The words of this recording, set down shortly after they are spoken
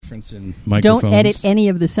difference in microphones. Don't edit any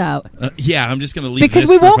of this out. Yeah, I'm just going to leave because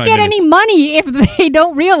this we for won't 5 get minutes. any money if they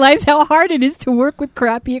don't realize how hard it is to work with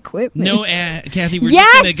crappy equipment. No, Kathy, we're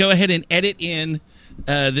just going to go ahead and edit in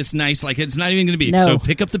this nice, like, it's not even going to be. No. So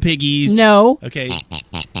pick up the piggies. No. Okay.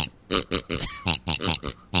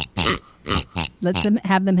 Let's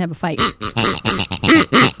have them have a fight.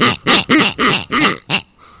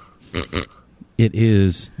 It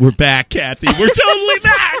is. We're back, Kathy. We're totally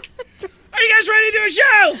back. Are you guys ready to do a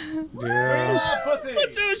show? Yeah.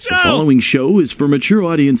 Let's do a show. The following show is for mature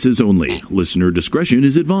audiences only. Listener discretion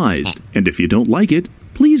is advised. And if you don't like it,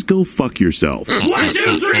 please go fuck yourself. 1, 2,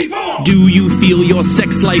 3, 4. Do you feel your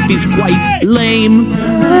sex life is quite lame?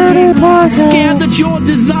 Scared that your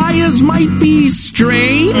desires might be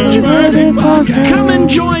strange? Come and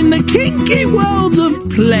join the kinky world of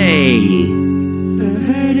play.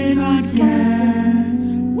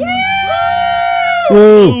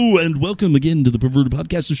 Hello, and welcome again to the Perverted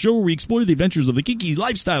Podcast, the show where we explore the adventures of the kinky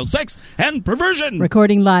lifestyle, sex, and perversion.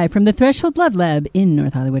 Recording live from the Threshold Love Lab in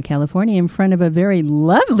North Hollywood, California, in front of a very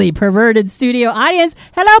lovely perverted studio audience.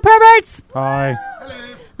 Hello, perverts! Hi.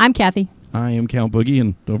 Hello. I'm Kathy. I am Count Boogie,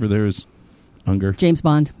 and over there is Unger. James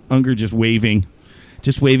Bond. Unger just waving.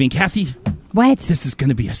 Just waving. Kathy. What? This is going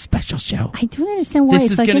to be a special show. I don't understand why.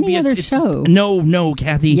 It's like any other show. No,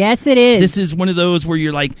 Kathy. Yes, it is. This is one of those where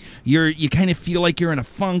you're like, you kind of feel like you're in a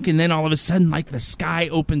funk, and then all of a sudden, like, the sky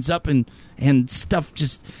opens up and stuff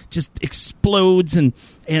just explodes, and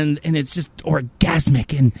it's just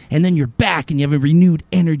orgasmic, and then you're back, and you have a renewed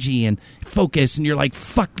energy and focus, and you're like,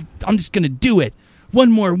 fuck, I'm just going to do it.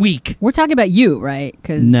 One more week. We're talking about you, right?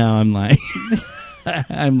 No, I'm lying.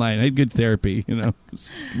 I'm lying. I had good therapy, It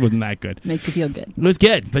wasn't that good. Makes you feel good. It was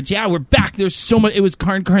good. But yeah, we're back. There's so much. It was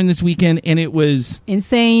Karn this weekend, and it was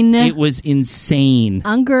insane. It was insane.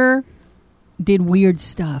 Unger did weird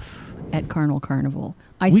stuff at Carnival.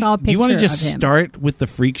 I saw a picture of him. Do you want to just start with the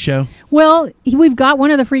freak show? Well, we've got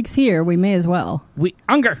one of the freaks here. We may as well.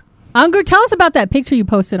 Unger, tell us about that picture you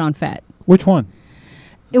posted on Fat. Which one?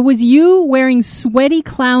 It was you wearing sweaty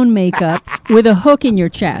clown makeup with a hook in your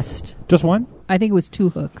chest. Just one? I think it was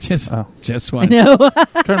 2 hooks. Just one. No.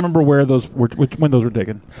 Trying to remember where those were, when those were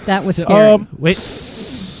taken. That was scary. Wait.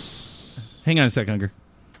 Hang on a sec, Unger.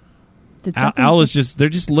 Al is they're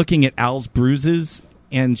just looking at Al's bruises,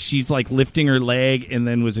 and she's like lifting her leg and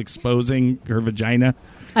then was exposing her vagina.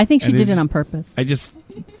 I think she did it on purpose.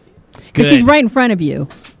 Because she's right in front of you.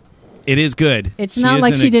 It is good. It's not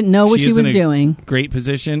like she didn't know what she was doing. Great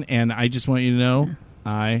position, and I just want you to know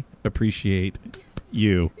I appreciate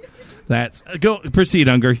you. Proceed,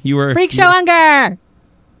 Unger. You were freak show, Unger.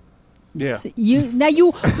 Yeah. So why do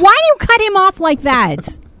you cut him off like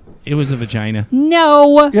that? It was a vagina.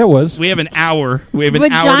 No. Yeah, it was. We have an hour.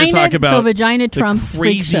 An hour to talk about. So vagina trumps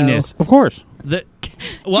craziness. Of course.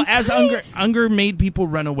 As Unger made people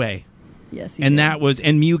run away. Yes, and did.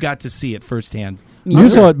 And Mew got to see it firsthand. You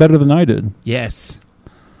saw it better than I did. Yes.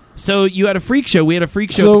 So you had a freak show. We had a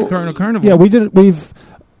freak show at Carnival. Yeah, we did.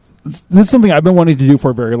 This is something I've been wanting to do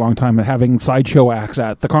for a very long time, having sideshow acts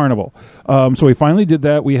at the carnival. So we finally did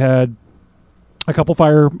that. We had a couple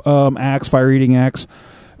fire-eating acts.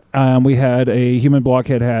 We had a human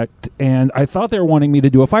blockhead act, and I thought they were wanting me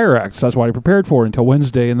to do a fire act, so that's what I prepared for until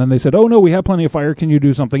Wednesday. And then they said, "Oh no, we have plenty of fire. Can you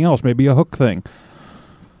do something else? Maybe a hook thing?"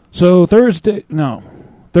 So Thursday,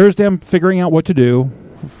 I'm figuring out what to do.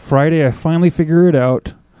 Friday, I finally figure it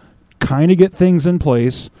out, kind of get things in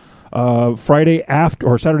place. Friday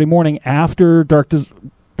Saturday morning after Dark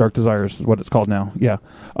Desires is what it's called now. Yeah.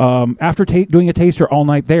 After doing a taster all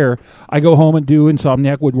night there, I go home and do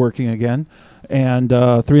Insomniac woodworking again. And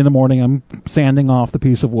 3 in the morning, I'm sanding off the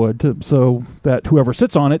piece of wood so that whoever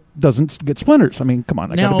sits on it doesn't get splinters. I mean, come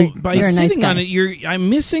on. By sitting on it, I'm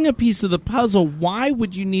missing a piece of the puzzle. Why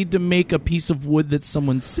would you need to make a piece of wood that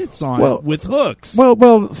someone sits on with hooks?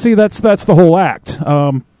 Well, see, that's the whole act.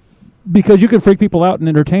 Because you can freak people out and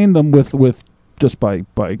entertain them with just by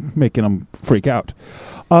making them freak out.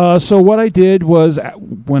 So what I did was,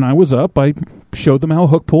 when I was up, I showed them how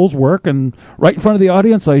hook pulls work, and right in front of the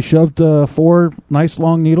audience, I shoved 4 nice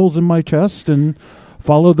long needles in my chest and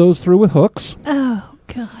followed those through with hooks. Oh,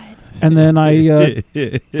 God. And then I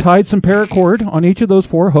tied some paracord on each of those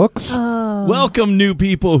 4 hooks. Oh. Welcome, new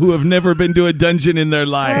people who have never been to a dungeon in their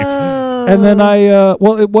life. And then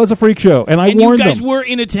it was a freak show, and I warned them. You guys were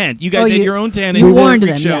in a tent. You guys had your own tent. You warned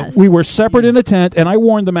them, show. yes. We were separate in a tent, and I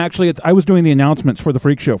warned them, actually, I was doing the announcements for the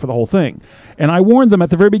freak show, for the whole thing. And I warned them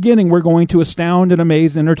at the very beginning, we're going to astound and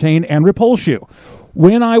amaze, entertain, and repulse you.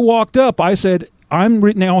 When I walked up, I said, I'm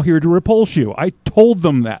now here to repulse you. I told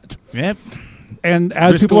them that. Yep. And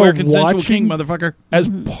as Risk people aware are consensual king, watching, motherfucker.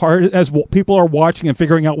 as people are watching and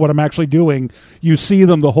figuring out what I'm actually doing, you see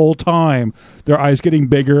them the whole time. Their eyes getting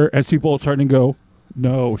bigger as people are starting to go,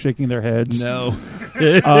 no, shaking their heads. No.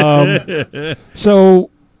 So,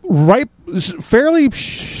 fairly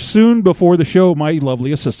soon before the show, my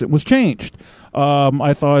lovely assistant was changed.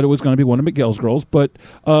 I thought it was going to be one of Miguel's girls, but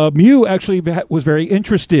Mew actually was very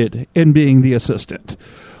interested in being the assistant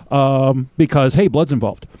because, hey, blood's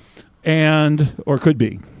involved. Or could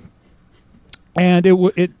be. And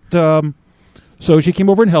so she came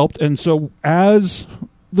over and helped. And so as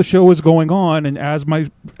the show was going on and as my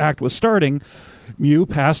act was starting, Mew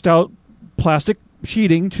passed out plastic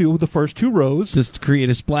sheeting to the first 2 rows. Just to create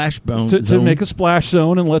a splash zone. To make a splash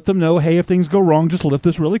zone and let them know, hey, if things go wrong, just lift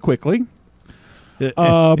this really quickly.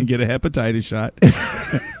 And get a hepatitis shot.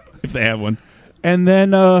 If they have one. And then,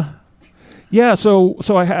 so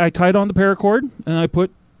I tied on the paracord and I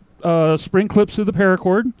put spring clips through the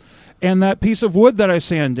paracord, and that piece of wood that I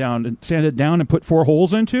sanded down and put 4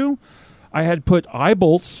 holes into, I had put eye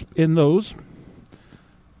bolts in those,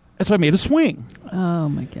 and so I made a swing. Oh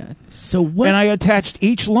my god! So what? And I attached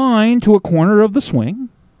each line to a corner of the swing,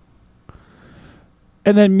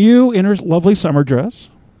 and then Mew in her lovely summer dress,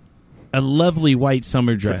 a lovely white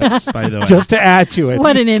summer dress, by the way, just to add to it.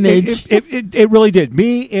 What an image! It really did.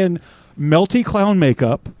 Me in melty clown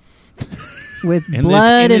makeup. With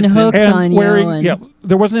blood and hooks on wearing, you.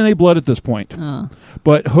 There wasn't any blood at this point. Oh.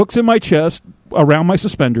 But hooks in my chest, around my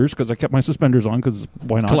suspenders, because I kept my suspenders on, because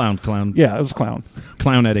why not? Clown. Yeah, it was clown.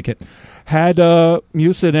 Clown etiquette. Had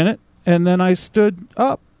Mew sit in it, and then I stood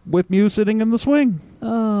up with Mew sitting in the swing.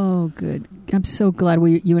 Oh, good. I'm so glad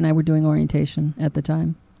you and I were doing orientation at the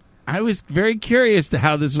time. I was very curious to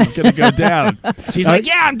how this was going to go down. She's like,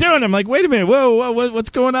 yeah, I'm doing it. I'm like, wait a minute. Whoa,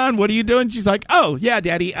 what's going on? What are you doing? She's like, oh, yeah,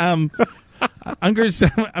 Daddy. I'm going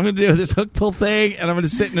to do this hook pull thing, and I'm going to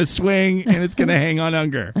sit in a swing, and it's going to hang on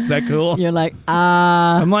Unger. Is that cool? You're like,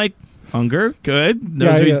 I'm like, Unger, good.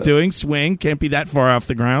 Knows what he's doing. Swing. Can't be that far off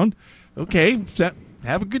the ground. Okay.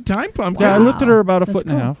 Have a good time, Pumpkin. Yeah, I lifted her about a foot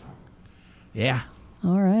and a half. Yeah.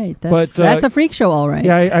 All right. That's a freak show, all right.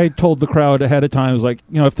 Yeah, I told the crowd ahead of time, I was like,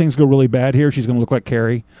 if things go really bad here, she's going to look like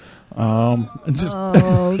Carrie. Just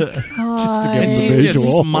and she's just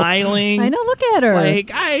smiling. I know. Look at her.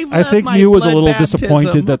 Like I think Mew was a little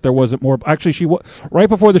disappointed that there wasn't more. Actually, right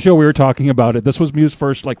before the show we were talking about it. This was Mew's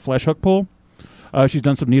first flesh hook pull. She's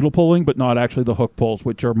done some needle pulling, but not actually the hook pulls,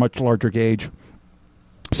 which are much larger gauge.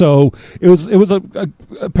 So it was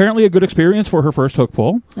apparently a good experience for her first hook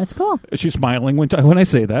pull. That's cool. She's smiling when I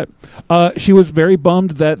say that. She was very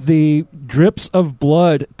bummed that the drips of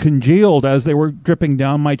blood congealed as they were dripping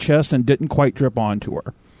down my chest and didn't quite drip onto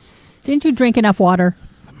her. Didn't you drink enough water?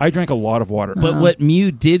 I drank a lot of water. But what Mew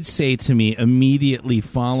did say to me immediately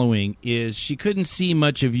following is she couldn't see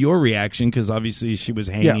much of your reaction because obviously she was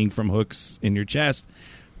hanging from hooks in your chest,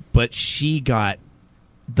 but she got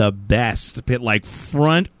the best,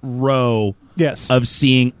 front row of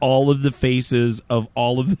seeing all of the faces of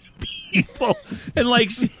all of the people. And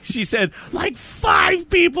she said, 5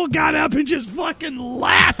 people got up and just fucking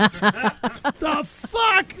left. The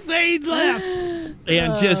fuck they left.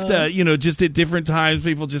 And just at different times,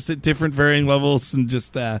 people just at different varying levels and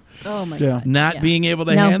just not being able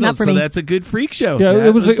to handle it. So that's a good freak show. Yeah,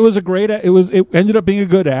 it was a great it ended up being a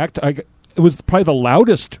good act. It was probably the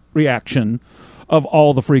loudest reaction of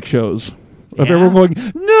all the freak shows. Of everyone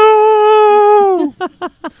going, no!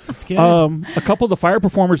 That's good. A couple of the fire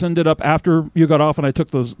performers ended up, after you got off and I took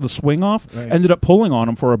the swing off, ended up pulling on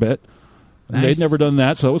them for a bit. Nice. They'd never done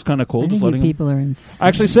that, so it was kind of cool. Just letting people are insane. I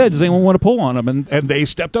actually said, does anyone want to pull on them? And they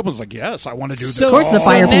stepped up and was like, yes, I want to do this. Of course the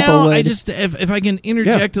fire people would. I just, if I can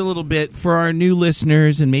interject a little bit for our new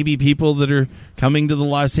listeners and maybe people that are coming to the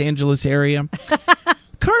Los Angeles area,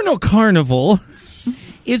 Carno Carnival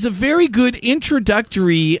is a very good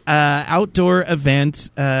introductory outdoor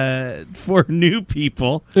event for new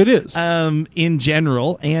people. It is. In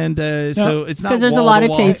general. And so it's not because there's a lot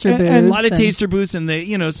of taster booths. And a lot of taster booths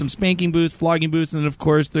and some spanking booths, flogging booths, and then of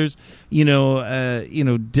course there's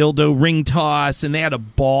dildo ring toss, and they had a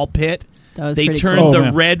ball pit. They turned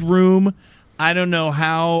the Red Room. I don't know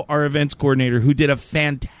how our events coordinator, who did a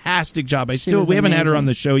fantastic job. We haven't had her on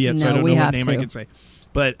the show yet, so I don't know what name I can say.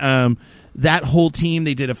 But that whole team,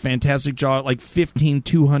 they did a fantastic job,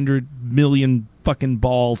 200 million fucking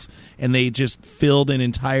balls, and they just filled an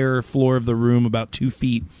entire floor of the room about 2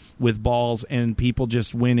 feet with balls, and people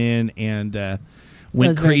just went in and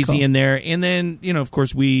went crazy in there. And then, of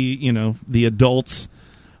course, we, the adults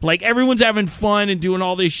Like, everyone's having fun and doing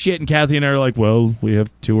all this shit, and Kathy and I are like, well, we have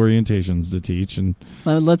 2 orientations to teach, and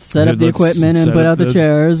let's set up the equipment and put out the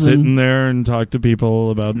chairs. Sit in there and talk to people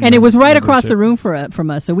about... And it was right across the room from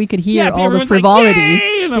us, so we could hear all the frivolity. Like,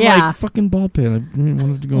 yay! And I'm like, fucking ball pit. I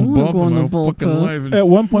wanted to go and ball pit my whole fucking life. At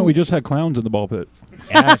one point, we just had clowns in the ball pit.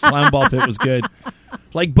 Yeah, clown ball pit was good.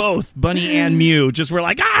 Like, both Bunny and Mew just were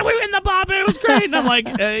like, we were in the ball pit, it was great. And I'm like,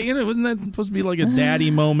 wasn't that supposed to be like a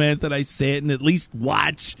daddy moment that I sit and at least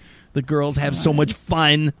watch the girls have so much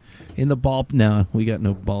fun in the ball? No, we got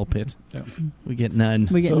no ball pit. Yeah. We get none.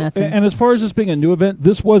 We get nothing. And as far as this being a new event,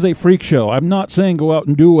 this was a freak show. I'm not saying go out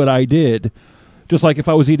and do what I did. Just like if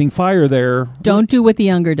I was eating fire there. Don't do what the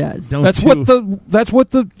younger does. That's what the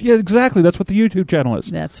YouTube channel is.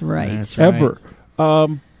 That's right. That's right. Ever.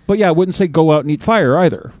 But yeah, I wouldn't say go out and eat fire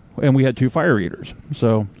either. And we had 2 fire eaters.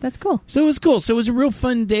 So that's cool. So it was cool. So it was a real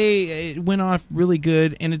fun day. It went off really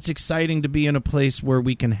good, and it's exciting to be in a place where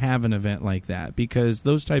we can have an event like that, because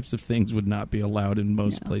those types of things would not be allowed in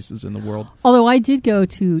most places in the world. Although I did go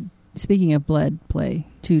to, speaking of blood play,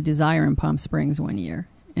 to Desire in Palm Springs one year.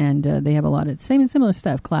 And they have a lot of similar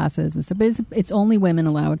stuff, classes and stuff. But it's only women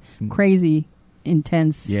allowed. Crazy,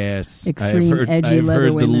 intense, extreme, edgy I've leather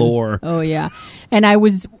heard women. The lore. Oh, yeah. And I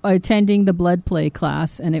was attending the blood play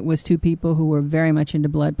class, and it was 2 people who were very much into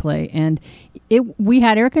blood play. And we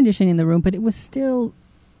had air conditioning in the room, but it was still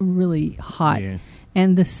really hot. Yeah.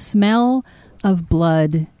 And the smell of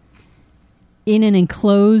blood in an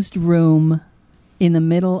enclosed room in the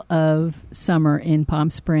middle of summer in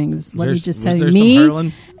Palm Springs. Let me just tell you,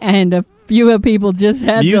 me and a few of people just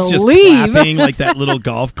had to just leave. Clapping like that little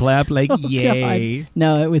golf clap, like, yay. God.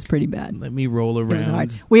 No, it was pretty bad. Let me roll around. It was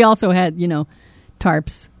hard. We also had,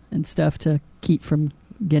 tarps and stuff to keep from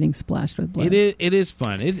getting splashed with blood. It is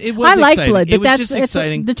fun. It was I like exciting. blood, but it was just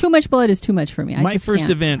exciting. The too much blood is too much for me. My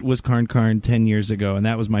first event was Karn 10 years ago, and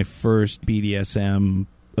that was my first BDSM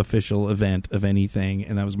official event of anything,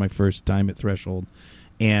 and that was my first time at Threshold.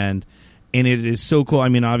 And it is so cool. I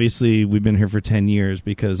mean, obviously, we've been here for 10 years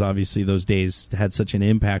because obviously those days had such an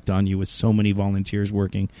impact on you with so many volunteers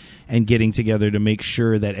working and getting together to make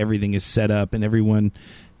sure that everything is set up and everyone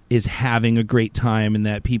is having a great time and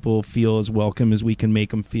that people feel as welcome as we can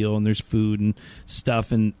make them feel, and there's food and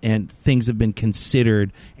stuff and things have been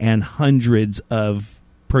considered, and hundreds of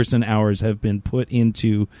person hours have been put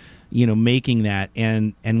into making that,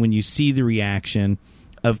 and when you see the reaction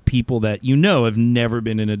of people that have never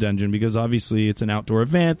been in a dungeon, because obviously it's an outdoor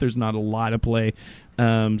event, there's not a lot of play,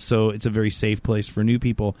 so it's a very safe place for new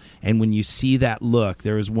people, and when you see that look,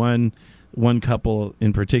 there was one couple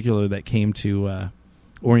in particular that came to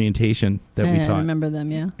orientation that we taught. I remember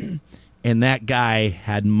them, yeah. And that guy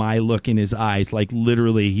had my look in his eyes. Like,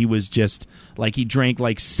 literally, he was just, like, he drank,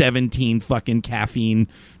 17 fucking caffeine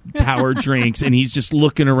power drinks, and he's just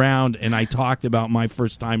looking around, and I talked about my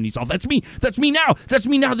first time, and he's all, that's me now,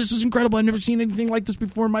 this is incredible, I've never seen anything like this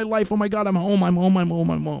before in my life, oh my God, I'm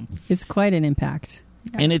home. It's quite an impact.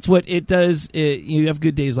 Yeah. And it's what it does, you have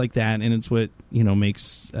good days like that, and it's what,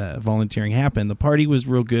 makes volunteering happen. The party was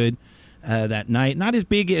real good. That night, not as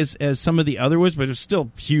big as some of the other was, but it was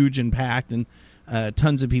still huge and packed, and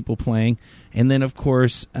tons of people playing. And then, of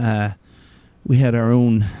course, we had our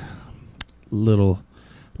own little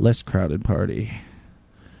less crowded party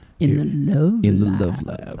in the Love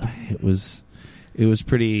Lab. It was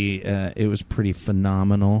pretty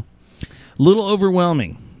phenomenal. A little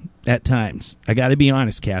overwhelming at times. I got to be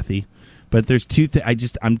honest, Kathy. But there's 2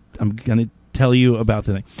 things. I'm gonna tell you about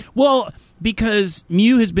the thing. Well, because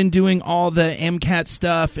Mew has been doing all the MCAT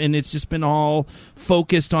stuff, and it's just been all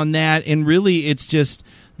focused on that, and really it's just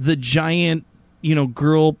the giant,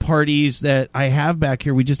 girl parties that I have back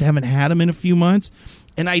here. We just haven't had them in a few months,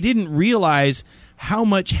 and I didn't realize how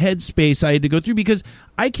much headspace I had to go through, because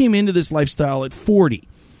I came into this lifestyle at 40,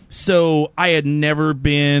 so I had never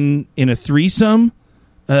been in a threesome,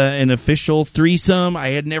 an official threesome. I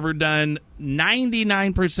had never done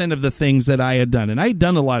 99% of the things that I had done, and I had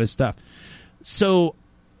done a lot of stuff. So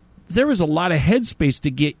there was a lot of headspace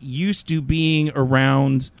to get used to being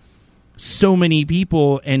around so many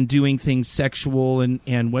people and doing things sexual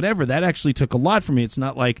and whatever. That actually took a lot for me. It's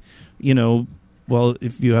not like, well,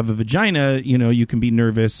 if you have a vagina, you can be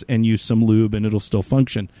nervous and use some lube and it'll still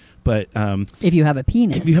function. But if you have a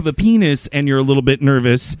penis, and you're a little bit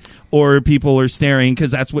nervous, or people are staring,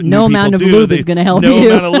 because that's what no new amount people of do. lube is going to help no you.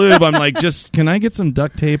 No amount of lube. I'm like, can I get some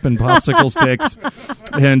duct tape and popsicle sticks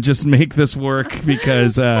and just make this work?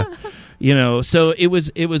 Because so it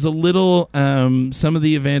was a little. Some of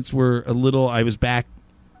the events were a little. I was back.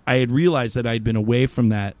 I had realized that I'd been away from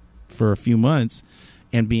that for a few months.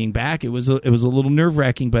 And being back, it was a little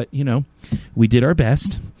nerve-wracking, but we did our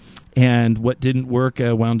best. and what didn't work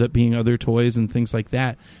wound up being other toys and things like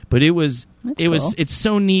that. But it's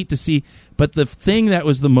so neat to see. But the thing that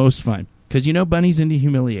was the most fun, because Bunny's into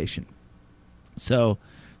humiliation, so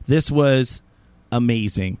this was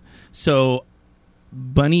amazing. So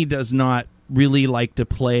Bunny does not really like to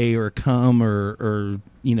play or come or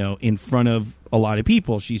in front of a lot of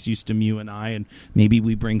people. She's used to Mew and I, and maybe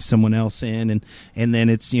we bring someone else in, and then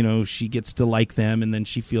it's she gets to like them, and then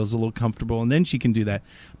she feels a little comfortable, and then she can do that.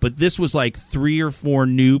 But this was like 3 or 4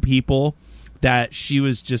 new people that she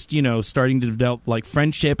was just starting to develop like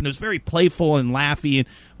friendship, and it was very playful and laughy. And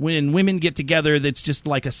when women get together, that's just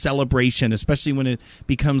like a celebration, especially when it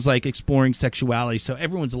becomes like exploring sexuality. So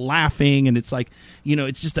everyone's laughing, and it's like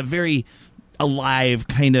it's just a very alive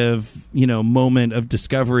kind of moment of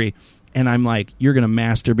discovery. And I'm like, you're going to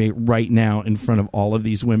masturbate right now in front of all of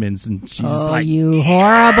these women. And she's like, you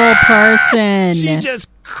horrible person. She just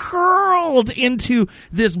curled into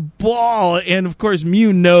this ball. And, of course,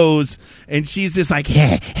 Mew knows. And she's just like,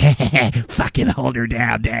 fucking hold her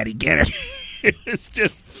down, Daddy. Get her. It's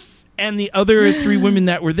just... And the other 3 women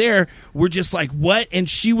that were there were just like, what? And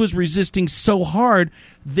she was resisting so hard,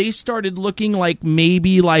 they started looking like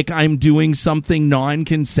maybe like I'm doing something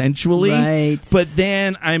non-consensually. Right. But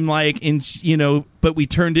then I'm like, but we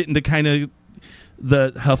turned it into kind of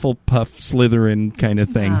the Hufflepuff Slytherin kind of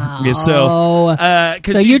thing. Oh.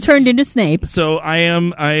 So you turned into Snape. So I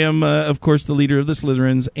am of course the leader of the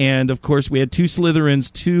Slytherins, and of course we had 2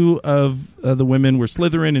 Slytherins. 2 of the women were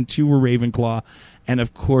Slytherin and 2 were Ravenclaw, and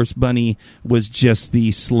of course Bunny was just the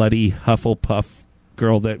slutty Hufflepuff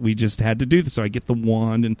girl that we just had to do. So I get the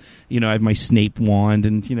wand, and I have my Snape wand,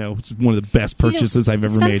 and it's one of the best purchases I've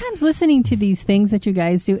ever made. Sometimes listening to these things that you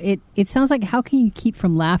guys do, it sounds like, how can you keep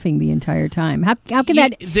from laughing the entire time? How can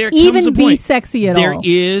that even be sexy at all? There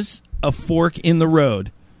is a fork in the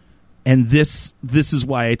road, and this is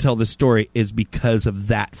why I tell this story, is because of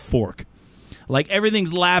that fork. Like,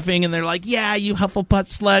 everything's laughing, and they're like, yeah, you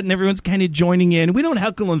Hufflepuff slut, and everyone's kind of joining in. We don't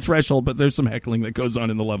heckle on Threshold, but there's some heckling that goes on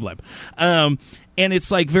in the Love Lab. And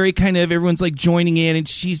it's like very kind of, everyone's like joining in, and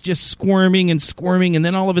she's just squirming, and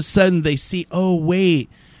then all of a sudden they see, oh, wait,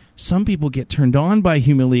 some people get turned on by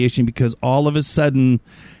humiliation, because all of a sudden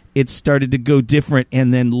it started to go different,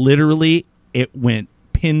 and then literally it went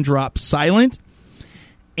pin drop silent,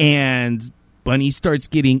 and Bunny starts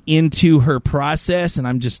getting into her process, and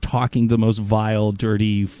I'm just talking the most vile,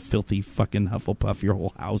 dirty, filthy fucking Hufflepuff. Your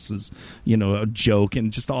whole house is, a joke,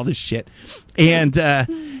 and just all this shit. And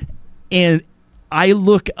I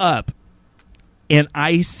look up, and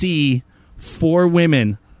I see 4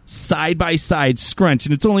 women side by side scrunch,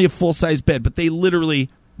 and it's only a full-size bed, but they literally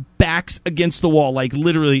backs against the wall, like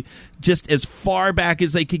literally just as far back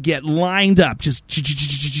as they could get, lined up, just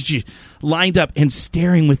lined up and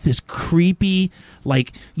staring with this creepy,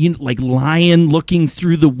 like lion looking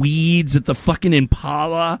through the weeds at the fucking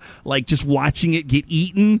impala, like just watching it get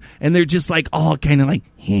eaten, and they're just like all kind of like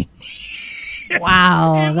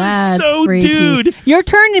wow, that's so freaky. Dude, you're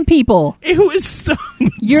turning people. It was so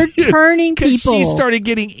you're turning people. She started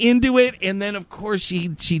getting into it, and then of course she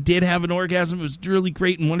did have an orgasm. It was really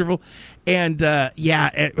great and wonderful, and I've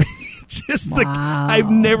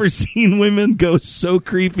never seen women go so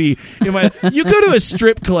creepy. You go to a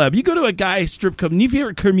strip club, you go to a guy strip club, and you've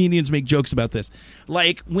heard comedians make jokes about this.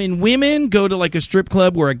 Like, when women go to like a strip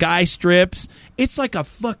club where a guy strips, it's like a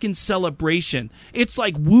fucking celebration. It's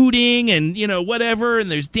like wooting and whatever, and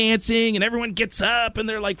there's dancing, and everyone gets up, and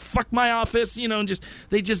they're like, fuck my office, and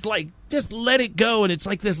they just let it go, and it's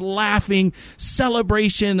like this laughing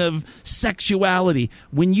celebration of sexuality.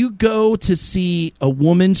 When you go to see a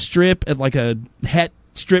woman strip at like a het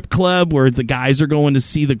strip club where the guys are going to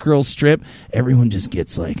see the girls strip, everyone just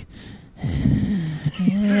gets like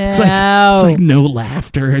it's like no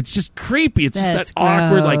laughter. It's just creepy. It's just that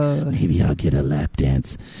awkward, like, maybe I'll get a lap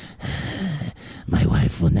dance. My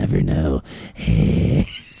wife will never know.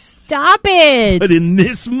 Stop it. But in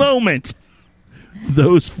this moment,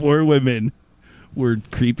 those 4 women were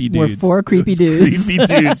creepy dudes. 4 creepy dudes. Creepy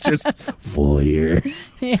dudes, just voyeur.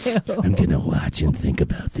 I'm going to watch and think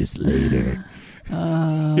about this later.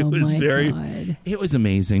 Oh, it was God. It was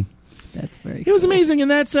amazing. That's very It was amazing,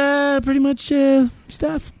 and that's pretty much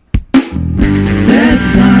stuff. That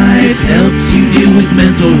pipe helps you deal with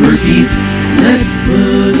mental herpes. Let's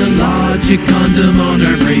put a logic condom on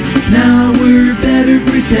our brain. Now we're better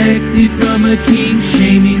protected from a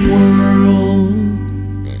kink-shaming world.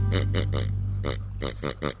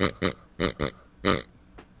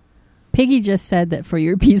 Piggy just said that for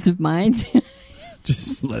your peace of mind.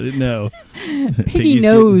 Just let it know. Piggy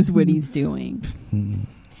knows what he's doing.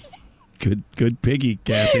 Good Piggy,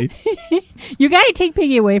 Kathy. You got to take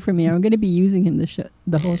Piggy away from me. I'm going to be using him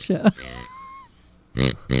the whole show.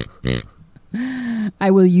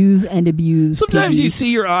 I will use and abuse. Sometimes Piggy. you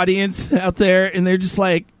see your audience out there, and they're just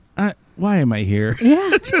like, why am I here?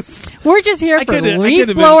 Yeah. We're just here for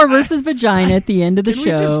leaf blower versus vagina at the end of the show.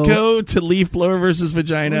 Can we just go to leaf blower versus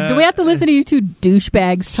vagina? Do we have to listen to you two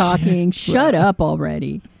douchebags talking? Shut up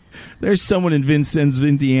already. There's someone in Vincennes,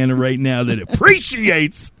 Indiana right now that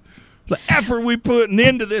appreciates the effort we putting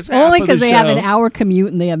into this half Only of the because they show. have an hour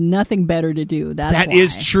commute and they have nothing better to do. That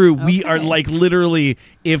is true. Okay. We are like literally,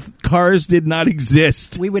 if cars did not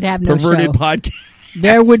exist, we would have no perverted show. podcast.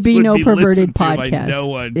 There would be no perverted podcast. No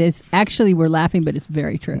one. It's actually, we're laughing, but it's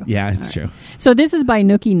very true. Yeah, it's true. So this is by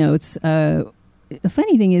Nookie Notes. The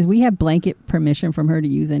funny thing is, we have blanket permission from her to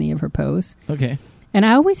use any of her posts. Okay. And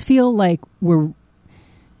I always feel like we're,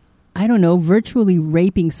 I don't know, virtually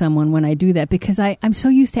raping someone when I do that, because I'm so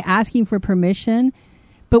used to asking for permission.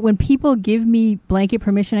 But when people give me blanket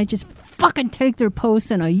permission, I just fucking take their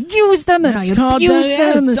posts and I use them and I abuse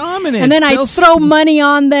them. It's dominance. And then I throw money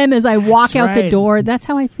on them as I walk out the door. That's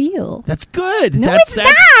how I feel. That's good. No, it's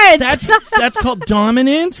not. That's called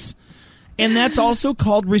dominance. And that's also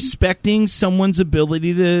called respecting someone's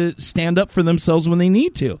ability to stand up for themselves when they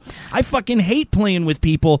need to. I fucking hate playing with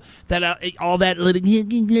people that all that.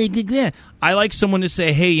 I like someone to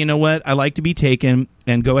say, hey, you know what? I like to be taken,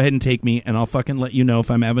 and go ahead and take me, and I'll fucking let you know if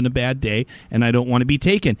I'm having a bad day and I don't want to be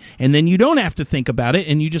taken. And then you don't have to think about it,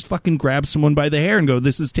 and you just fucking grab someone by the hair and go,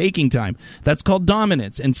 this is taking time. That's called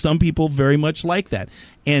dominance, and some people very much like that.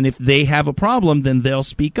 And if they have a problem, then they'll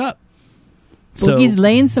speak up. Boogie's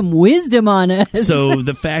laying some wisdom on us. So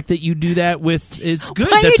the fact that you do that is good.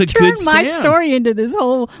 Why That's you a good turn my story into this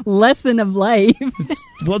whole lesson of life?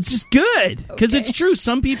 It's just good because it's true.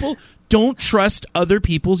 Some people don't trust other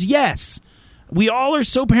people's yes. We all are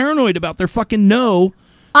so paranoid about their fucking no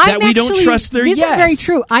that we don't trust their yes. This is very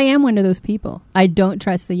true. I am one of those people. I don't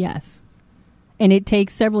trust the yes. And it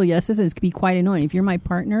takes several yeses, and it can be quite annoying. If you're my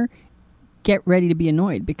partner, get ready to be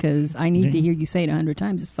annoyed, because I need to hear you say it 100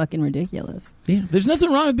 times. It's fucking ridiculous. Yeah, there's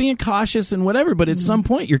nothing wrong with being cautious and whatever, but at some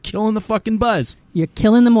point you're killing the fucking buzz. You're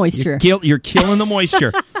killing the moisture. You're killing the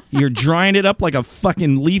moisture. You're drying it up like a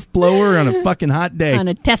fucking leaf blower on a fucking hot day. On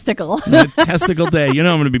a testicle. On a testicle day. You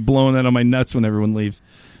know I'm going to be blowing that on my nuts when everyone leaves.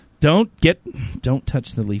 Don't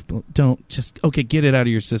touch the leaf blower. Okay, get it out of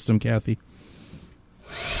your system, Kathy.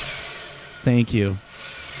 Thank you.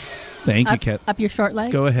 Thank you, Kathy. Up your short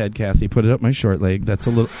leg? Go ahead, Kathy. Put it up my short leg. That's a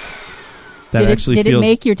little... Did it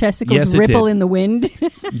make your testicles ripple in the wind?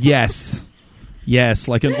 Yes. Yes,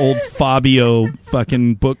 like an old Fabio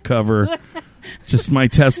fucking book cover. Just my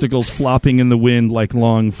testicles flopping in the wind like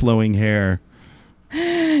long flowing hair.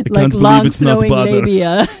 I can't believe it's not butter.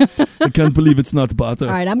 Labia. I can't believe it's not butter.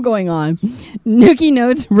 All right, I'm going on. Nookie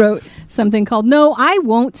Notes wrote something called, "No, I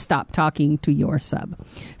won't stop talking to your sub."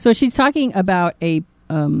 So she's talking about a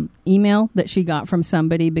email that she got from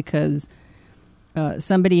somebody because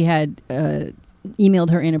somebody had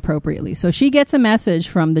emailed her inappropriately. So she gets a message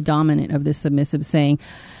from the dominant of this submissive saying,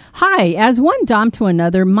 "Hi, as one dom to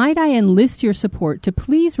another, might I enlist your support to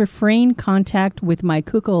please refrain contact with my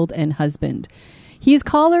cuckold and husband. He is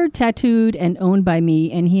collared, tattooed, and owned by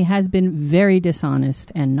me, and he has been very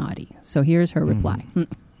dishonest and naughty." So here's her reply.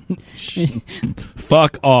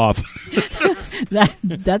 Fuck off.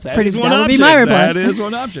 That's pretty. That would be my reply. That is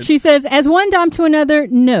one option. She says, "As one dom to another,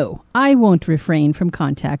 no, I won't refrain from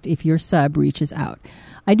contact if your sub reaches out.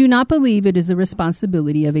 I do not believe it is the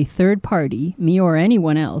responsibility of a third party, me or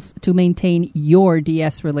anyone else, to maintain your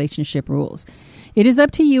DS relationship rules. It is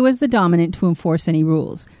up to you as the dominant to enforce any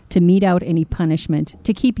rules, to mete out any punishment,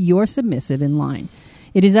 to keep your submissive in line.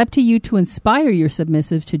 It is up to you to inspire your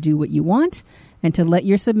submissive to do what you want, and to let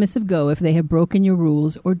your submissive go if they have broken your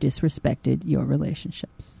rules or disrespected your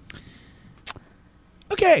relationships."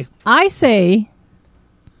 Okay. I say,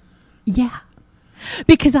 yeah.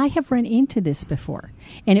 Because I have run into this before.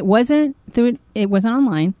 And it wasn't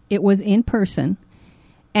online. It was in person.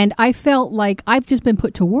 And I felt like I've just been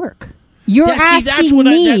put to work. You're asking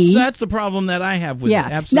me. That's the problem that I have with it.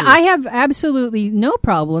 Absolutely. No, I have absolutely no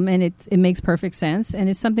problem, and it makes perfect sense, and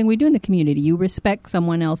it's something we do in the community. You respect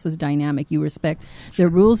someone else's dynamic. You respect their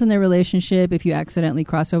rules in their relationship. If you accidentally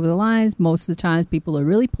cross over the lines, most of the times people are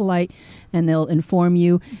really polite, and they'll inform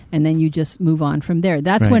you, and then you just move on from there.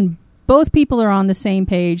 That's when both people are on the same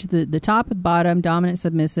page, the top and bottom, dominant,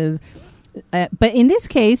 submissive. But in this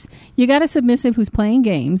case, you got a submissive who's playing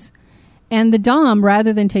games, and the dom,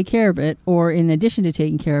 rather than take care of it, or in addition to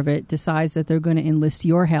taking care of it, decides that they're going to enlist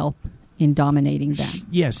your help in dominating them.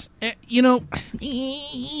 Yes.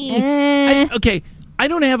 Okay. I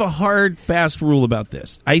don't have a hard, fast rule about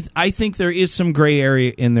this. I think there is some gray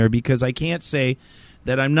area in there because I can't say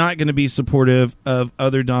that I'm not going to be supportive of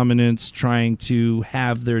other dominants trying to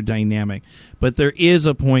have their dynamic. But there is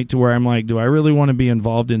a point to where I'm like, do I really want to be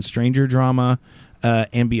involved in stranger drama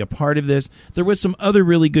and be a part of this? There was some other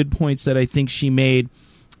really good points that I think she made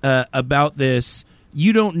about this.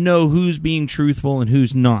 You don't know who's being truthful and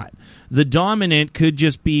who's not. The dominant could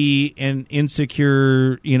just be an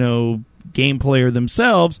insecure, game player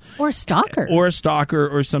themselves, or a stalker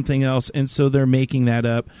or something else, and so they're making that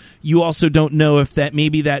up. You also don't know if that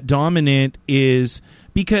maybe that dominant is,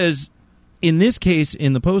 because in this case,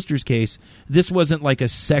 in the poster's case, this wasn't like a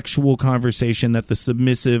sexual conversation that the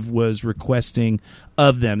submissive was requesting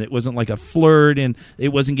of them. It wasn't like a flirt, and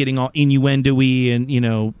it wasn't getting all innuendo-y and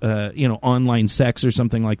online sex or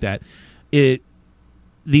something like that.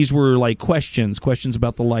 These were like questions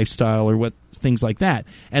about the lifestyle or what things like that.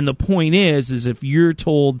 And the point is if you're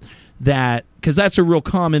told that, because that's a real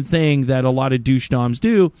common thing that a lot of douche doms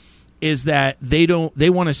do, is that they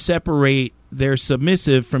want to separate their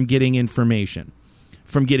submissive from getting information,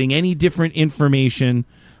 from getting any different information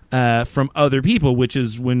from other people, which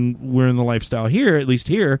is when we're in the lifestyle here, at least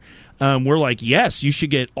here, we're like, yes, you should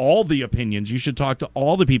get all the opinions. You should talk to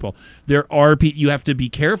all the people. You have to be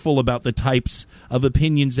careful about the types of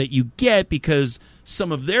opinions that you get because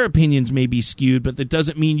some of their opinions may be skewed, but that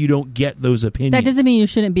doesn't mean you don't get those opinions. That doesn't mean you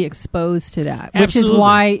shouldn't be exposed to that, Absolutely. Which is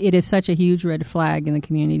why it is such a huge red flag in the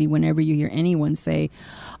community whenever you hear anyone say,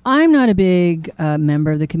 I'm not a big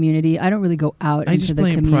member of the community. I don't really go out into the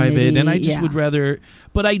community. I just play in private, and I just would rather...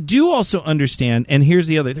 But I do also understand, and here's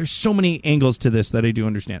the other... There's so many angles to this that I do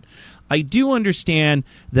understand. I do understand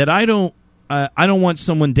that I don't want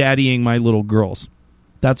someone daddying my little girls.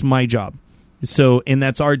 That's my job. So, and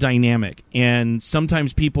that's our dynamic. And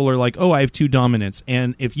sometimes people are like, oh, I have two dominants.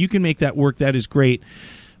 And if you can make that work, that is great.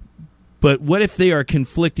 But what if they are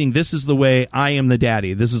conflicting? This is the way I am the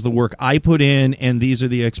daddy. This is the work I put in, and these are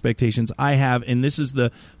the expectations I have, and this is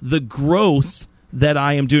the growth that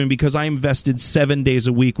I am doing because I invested 7 days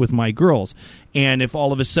a week with my girls. And if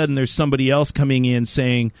all of a sudden there's somebody else coming in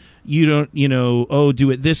saying, you don't,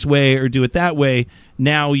 do it this way or do it that way,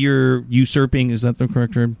 now you're usurping, is that the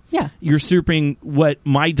correct term? Yeah. You're usurping what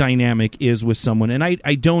my dynamic is with someone, and I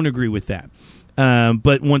don't agree with that.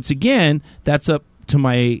 But once again, that's up to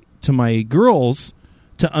my girls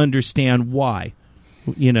to understand why,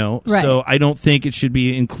 Right. So I don't think it should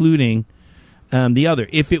be including the other.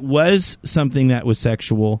 If it was something that was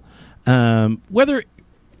sexual,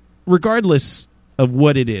 regardless of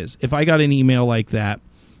what it is, if I got an email like that,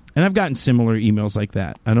 and I've gotten similar emails like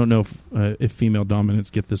that. I don't know if female dominants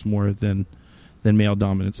get this more than male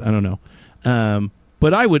dominants. I don't know.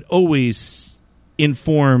 But I would always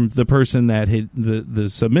inform the person that had the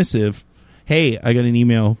submissive, hey, I got an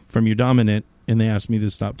email from your dominant, and they asked me to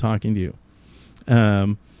stop talking to you.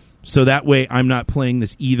 So that way I'm not playing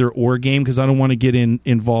this either-or game because I don't want to get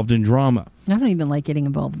involved in drama. I don't even like getting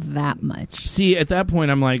involved that much. See, at that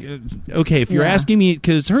point, I'm like, okay, if you're asking me,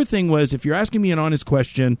 because her thing was, if you're asking me an honest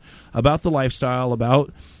question about the lifestyle,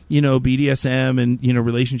 about, BDSM and,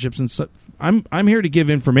 relationships and stuff, I'm here to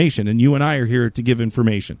give information, and you and I are here to give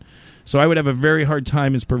information. So I would have a very hard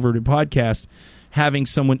time as Perverted Podcast having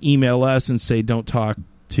someone email us and say, don't talk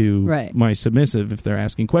to my submissive if they're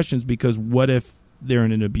asking questions, because what if they're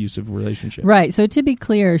in an abusive relationship? Right. So to be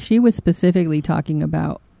clear, she was specifically talking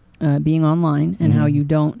about being online and how you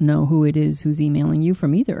don't know who it is who's emailing you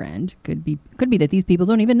from either end. Could be that these people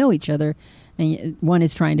don't even know each other, and one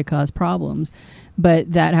is trying to cause problems.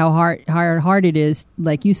 But that how hard it is,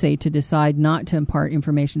 like you say, to decide not to impart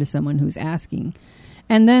information to someone who's asking.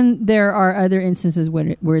 And then there are other instances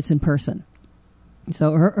where it's in person.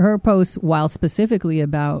 So her post, while specifically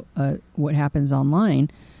about what happens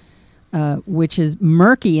online, which is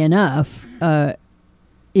murky enough,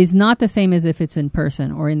 is not the same as if it's in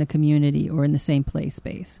person or in the community or in the same play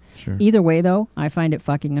space. Sure. Either way, though, I find it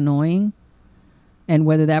fucking annoying. And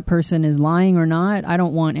whether that person is lying or not, I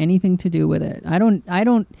don't want anything to do with it.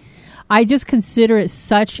 I just consider it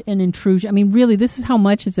such an intrusion. I mean, really, this is how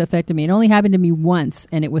much it's affected me. It only happened to me once,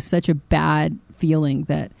 and it was such a bad feeling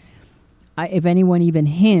that if anyone even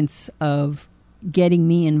hints of getting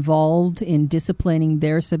me involved in disciplining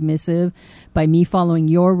their submissive by me following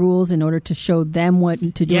your rules in order to show them what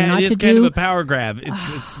to do and not to do. Yeah, it is kind of a power grab.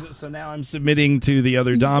 It's so now I'm submitting to the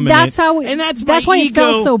other dominant. That's how, and that's why ego.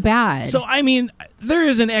 It felt so bad. So I mean, there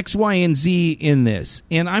is an X, Y, and Z in this,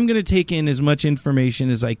 and I'm going to take in as much information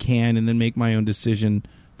as I can and then make my own decision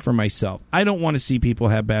for myself. I don't want to see people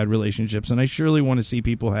have bad relationships, and I surely want to see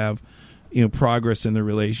people have, progress in their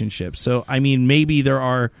relationships. So I mean, maybe there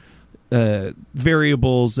are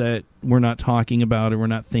variables that we're not talking about or we're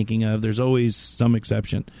not thinking of. There's always some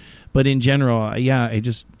exception, but in general, I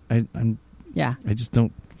just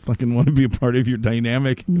don't fucking want to be a part of your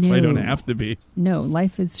dynamic if I don't have to be. No,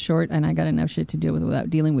 life is short, and I got enough shit to deal with without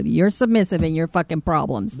dealing with your submissive and your fucking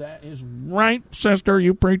problems. That is right, sister.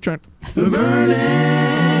 You preach it.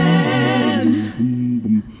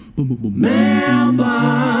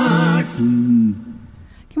 Mailbox. Can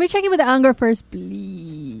we check in with Unger first,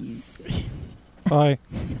 please? Hi.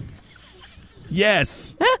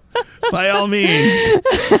 Yes, by all means.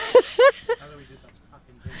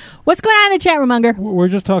 What's going on in the chat room, Unger? We're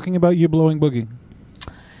just talking about you blowing boogie.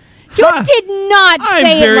 You did not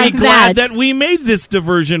say it like that. I'm very glad that we made this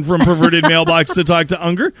diversion from Perverted Mailbox to talk to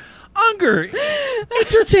Unger. Unger,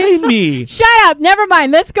 entertain me. Shut up. Never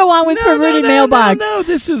mind. Let's go on with Perverted Mailbox. No,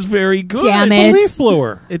 this is very good. Damn it. Leaf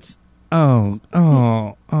blower. It's... Oh.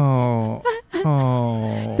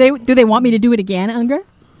 Do they want me to do it again, Unger?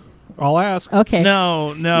 I'll ask. Okay.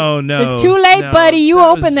 No. It's too late, buddy. You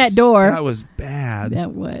opened that door. That was bad.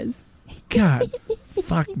 That was. God,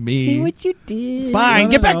 fuck me. See what you did. Fine,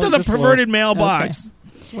 get back to the just Perverted Mailbox. Okay.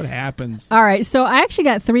 That's what happens. All right, so I actually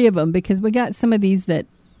got 3 of them because we got some of these that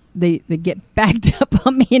they get backed up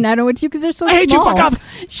on me, and I don't want to because they're so small. I hate you, fuck off.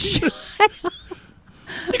 Shut up.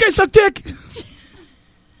 You guys suck dick.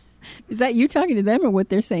 Is that you talking to them or what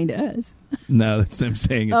they're saying to us? No, that's them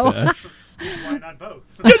saying it to us. Why not both?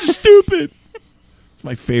 You're stupid. It's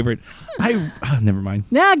my favorite. Never mind.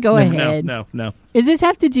 Nah, go ahead. No. Does this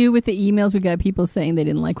have to do with the emails we got people saying they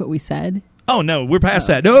didn't like what we said? Oh, no, we're past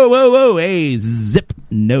that. No, whoa. Hey, zip.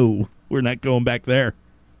 No, we're not going back there.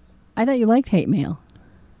 I thought you liked hate mail.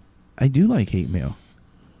 I do like hate mail.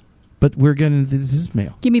 But we're getting this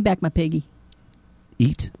mail. Give me back my piggy.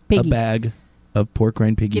 Eat Piggy. a bag of pork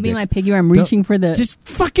rind piggy Give dicks. me my piggy or I'm reaching for the... Just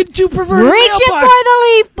fucking do Perverted Reaching Mailbox. for the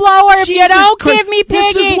leaf blower if you Jesus don't Christ. give me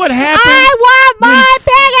piggy. This is what happens I want my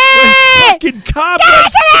piggy! Fucking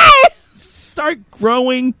comments start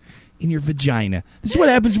growing in your vagina. This is what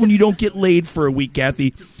happens when you don't get laid for a week,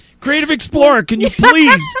 Kathy. Creative Explorer, can you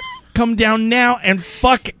please come down now and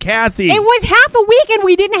fuck Kathy? It was half a week and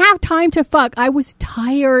we didn't have time to fuck. I was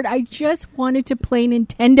tired. I just wanted to play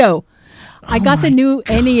Nintendo. I got the new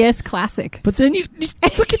NES Classic. But then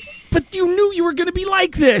but you knew you were going to be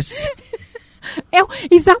like this.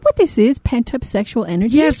 Is that what this is? Pent-up sexual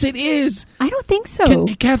energy? Yes, it is. I don't think so.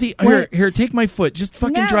 Kathy, What? here, take my foot. Just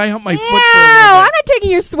fucking dry out my foot for a No, little I'm bit. not taking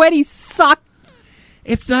your sweaty sock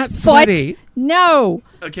It's not foot. sweaty. No.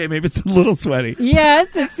 Okay, maybe it's a little sweaty. Yeah,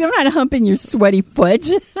 I'm not humping your sweaty foot.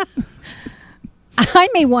 I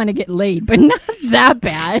may want to get laid, but not that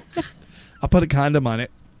bad. I'll put a condom on it.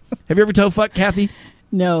 Have you ever toe fucked, Kathy?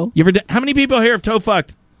 No. You ever? How many people here have toe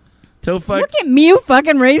fucked? Toe fucked? Look at me, you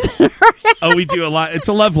fucking raising her hand. Oh, we do a lot. It's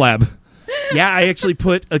a love lab. Yeah, I actually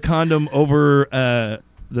put a condom over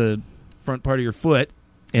the front part of your foot,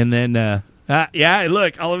 and then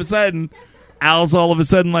look, all of a sudden, Al's all of a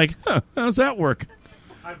sudden like, how's that work?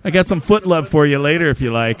 I got some foot love for you later if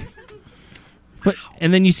you like. But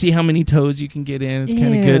and then you see how many toes you can get in. It's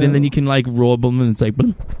kind of good, and then you can like roll them, and it's like.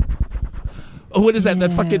 Oh, what is that? Yeah.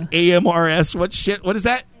 That fucking AMRS? What shit? What is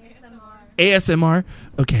that? ASMR.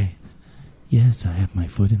 Okay. Yes, I have my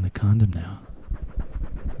foot in the condom now.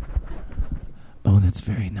 Oh, that's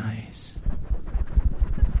very nice.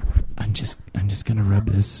 I'm just gonna rub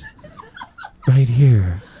this right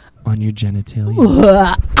here on your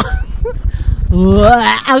genitalia.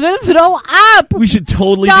 I'm gonna throw up. We should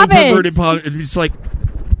totally Stop do it. Perverted Pod. It's just like,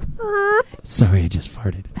 sorry, I just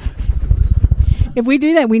farted. If we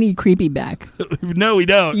do that, we need creepy back. No, we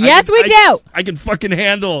don't. Yes, we do. I can fucking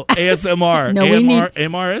handle ASMR. No, we need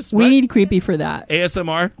AMRS? We What? need creepy for that.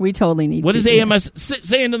 ASMR? We totally need. What is creepy. AMS?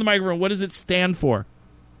 Say into the microphone. What does it stand for?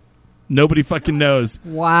 Nobody fucking knows.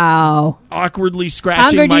 Wow. Awkwardly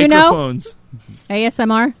scratching Unger, do you know? microphones.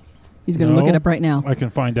 ASMR. He's going to look it up right now. I can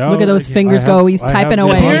find out. Look at those fingers go. He's typing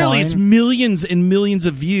away. Apparently, it's millions and millions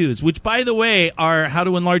of views, which, by the way, are How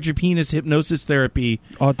to Enlarge Your Penis hypnosis therapy.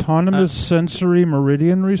 Autonomous sensory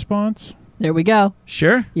meridian response. There we go.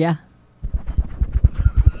 Sure. Yeah.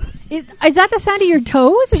 Is that the sound of your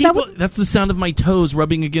toes? Is that what? That's the sound of my toes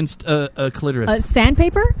rubbing against a clitoris.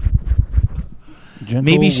 Sandpaper? Gentle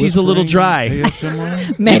Maybe she's a little dry.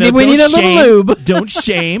 ASMR. Maybe You know, we need a don't little shame. lube. Don't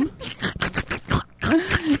shame.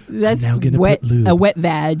 That's now gonna wet. put lube. A wet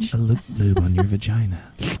vag. A lube on your vagina.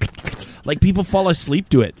 Like people fall asleep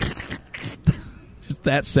to it. Just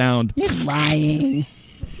that sound. You're lying.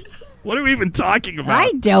 What are we even talking about?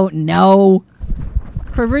 I don't know.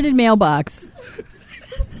 Perverted mailbox.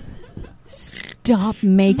 Stop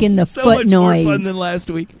making the so foot much noise. more fun than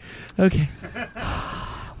last week. Okay.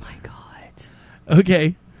 Oh my god.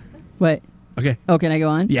 Okay. What? Okay. Oh, can I go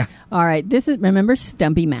on? Yeah. All right. Remember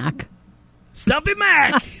Stumpy Mac? Stumpy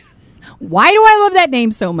Mac! Why do I love that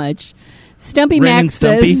name so much? Stumpy Ren Mac and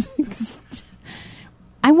Stumpy? says...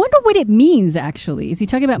 I wonder what it means, actually. Is he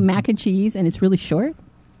talking about mac and cheese and it's really short?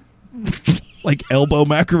 Like elbow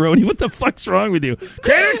macaroni? What the fuck's wrong with you?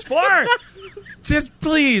 Creator Explorer! Just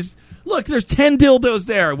please. Look, there's 10 dildos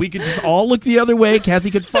there. We could just all look the other way.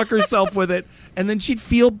 Kathy could fuck herself with it, and then she'd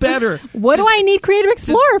feel better. What do I need Creator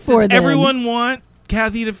Explorer for, does everyone want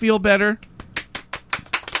Kathy to feel better?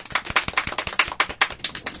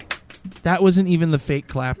 That wasn't even the fake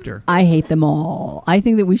clapter. I hate them all. I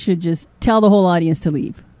think that we should just tell the whole audience to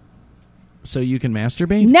leave. So you can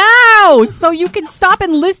masturbate? No! So you can stop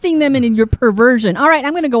enlisting them in your perversion. All right,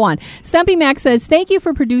 I'm going to go on. Stumpy Mac says, thank you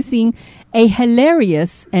for producing a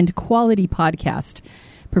hilarious and quality podcast.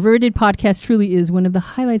 Perverted Podcast truly is one of the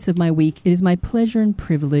highlights of my week. It is my pleasure and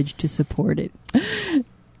privilege to support it.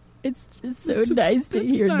 It's just so nice to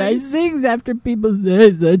hear nice things after people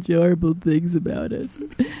say such horrible things about us.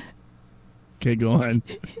 Okay, go on.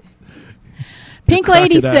 Pink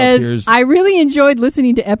Lady says, I really enjoyed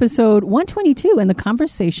listening to episode 122 and the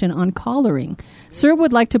conversation on collaring. Sir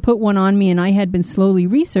would like to put one on me, and I had been slowly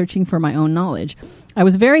researching for my own knowledge. I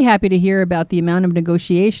was very happy to hear about the amount of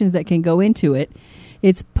negotiations that can go into it.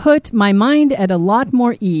 It's put my mind at a lot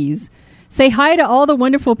more ease. Say hi to all the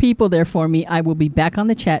wonderful people there for me. I will be back on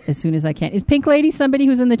the chat as soon as I can. Is Pink Lady somebody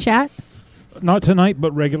who's in the chat? Not tonight,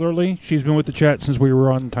 but regularly. She's been with the chat since we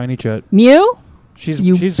were on Tiny Chat. Mew?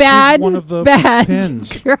 She's bad one of the bad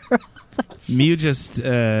pins. Girl. Mew just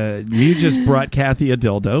brought Kathy a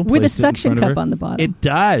dildo with a suction cup on the bottom. It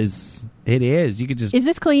does. It is. You could just. Is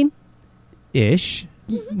this clean? Ish.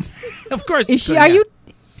 Of course. Is she? Are you?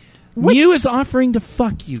 What? Mew is offering to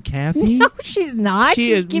fuck you, Kathy. No, she's not.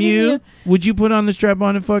 She is. Mew, would you put on the strap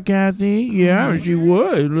on and fuck Kathy? Yeah, she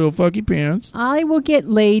would. Little fucky pants. I will get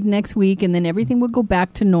laid next week, and then everything will go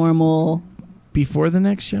back to normal. Before the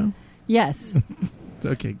next show? Yes.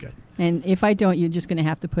 Okay, good. And if I don't, you're just going to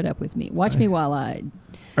have to put up with me. Watch me while I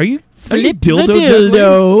Are you flip dildo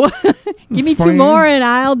juggling? Give me two more and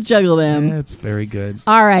I'll juggle them. That's very good.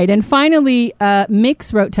 All right. And finally,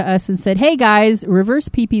 Mix wrote to us and said, hey, guys, Reverse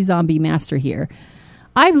PP Zombie Master here.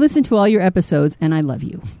 I've listened to all your episodes and I love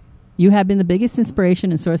you. You have been the biggest inspiration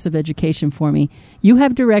and source of education for me. You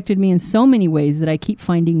have directed me in so many ways that I keep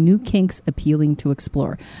finding new kinks appealing to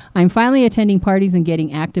explore. I'm finally attending parties and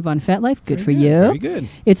getting active on FetLife. Good for you. Very good.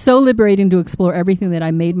 It's so liberating to explore everything that I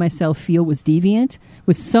made myself feel was deviant,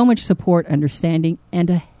 with so much support, understanding, and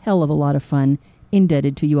a hell of a lot of fun.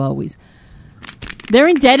 Indebted to you always. They're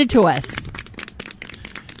indebted to us.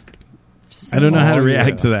 I don't know how to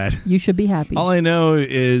react to that. You should be happy. All I know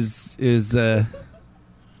is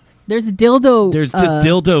there's a dildo. There's just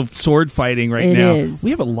dildo sword fighting right now. Is.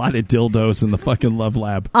 We have a lot of dildos in the fucking Love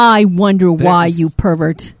Lab. I wonder why, you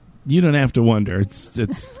pervert. You don't have to wonder. It's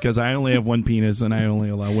because I only have one penis and I only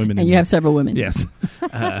allow women. And you have several women. Yes.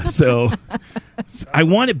 So I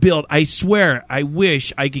want it built. I swear. I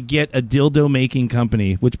wish I could get a dildo making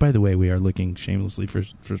company. Which, by the way, we are looking shamelessly for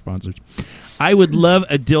sponsors. I would love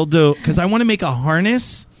a dildo because I want to make a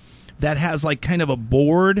harness that has like kind of a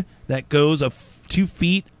board that goes 2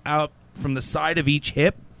 feet out from the side of each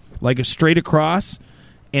hip, like a straight across,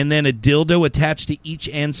 and then a dildo attached to each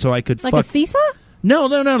end, so I could like fuck. a seesaw? No,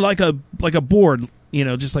 like a board,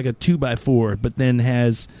 just like a 2x4, but then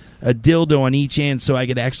has a dildo on each end, so I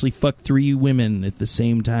could actually fuck 3 women at the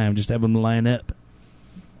same time, just have them line up,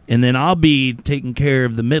 and then I'll be taking care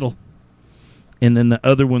of the middle, and then the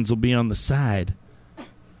other ones will be on the side,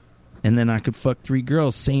 and then I could fuck 3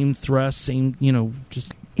 girls, same thrust, same,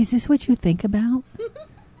 just. Is this what you think about?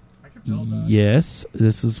 Yes,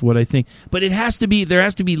 this is what I think. But there has to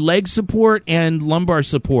be leg support and lumbar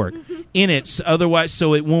support in it. Otherwise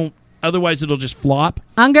it'll just flop.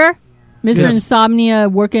 Unger? Mr. Yes. Insomnia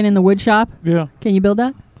working in the wood shop? Yeah. Can you build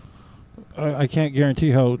that? I can't guarantee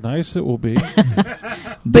how nice it will be.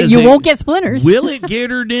 But you won't get splinters. Will it get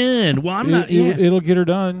her done? Well, it'll get her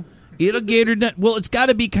done. It'll get her done. Well, it's got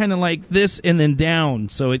to be kind of like this and then down,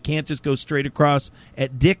 so it can't just go straight across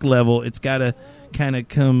at dick level. It's got to kind of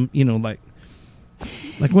come, like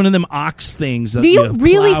one of them ox things. That Do you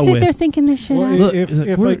really sit there thinking this shit out? Look,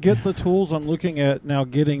 if I get the tools I'm looking at now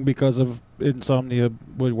getting because of Insomnia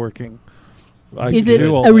woodworking, is it a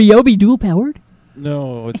Ryobi dual powered?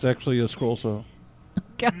 No, it's actually a scroll saw.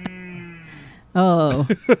 God. Oh,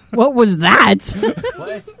 what was that?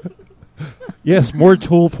 What? Yes, more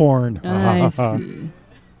tool porn. I see.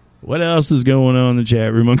 What else is going on in the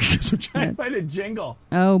chat room? I'm trying to find a jingle.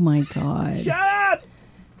 Oh, my God. Shut up!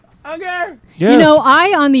 Okay. Yes. You know,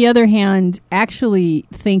 I, on the other hand, actually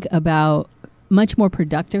think about much more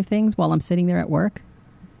productive things while I'm sitting there at work.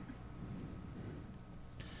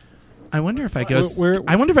 I wonder if I go.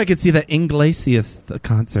 I wonder if I could see that Iglesias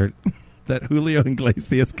concert, that Julio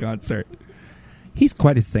Iglesias concert. He's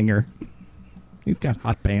quite a singer. He's got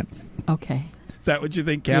hot pants. Okay. Is that what you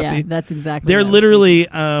think, Kathy? Yeah, that's exactly. They're literally.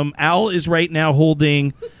 Al is right now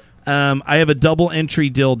holding. I have a double entry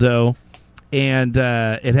dildo, and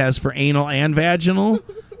it has for anal and vaginal.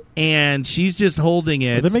 And she's just holding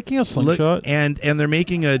it. Are they making a slingshot? And they're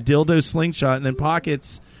making a dildo slingshot, and then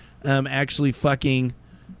Pocket's actually fucking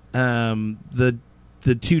the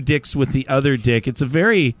two dicks with the other dick. It's a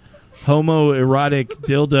very homoerotic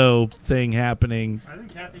dildo thing happening. I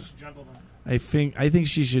think Kathy should juggle them. I think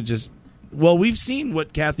she should just. Well, we've seen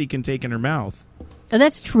what Kathy can take in her mouth. Oh,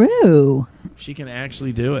 that's true. She can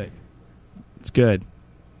actually do it. It's good.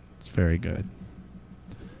 It's very good.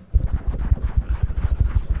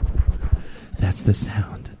 That's the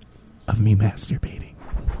sound of me masturbating.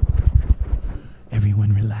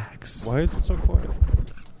 Everyone relax. Why is it so quiet?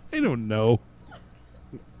 I don't know.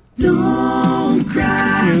 Don't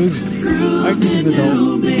cry. I can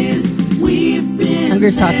do the We've been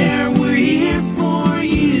Hunger's talking. there. We're here for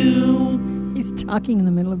you. He's talking in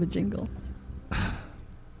the middle of a jingle.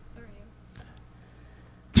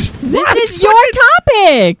 This is your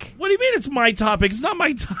topic. What do you mean it's my topic? It's not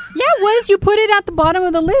my topic. Yeah, it was. You put it at the bottom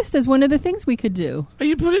of the list as one of the things we could do.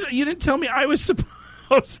 You didn't tell me I was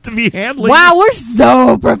supposed to be handling. Wow, this. we're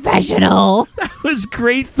so professional. That was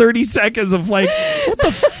great. 30 seconds of like, what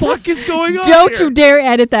the fuck is going on? Don't here? you dare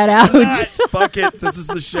edit that out. Ah, fuck it. This is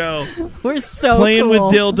the show. We're so Playing cool.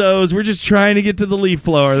 with dildos. We're just trying to get to the leaf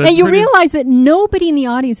blower. That's And you pretty- realize that nobody in the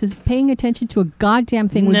audience is paying attention to a goddamn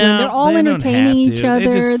thing we're doing. They're all they don't entertaining have each to. other.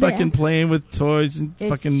 They're just fucking playing with toys and It's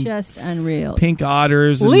fucking just unreal. pink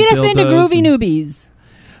otters. And Lead us into dildos Groovy and- Newbies.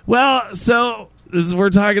 Well, so we're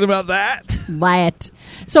talking about that. What?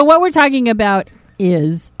 So what we're talking about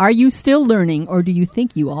is, are you still learning, or do you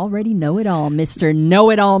think you already know it all, Mr.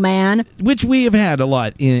 Know-It-All Man? Which we have had a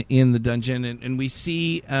lot in the dungeon, and we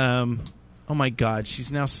see. Oh my God,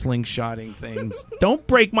 she's now slingshotting things. Don't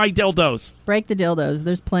break my dildos. Break the dildos.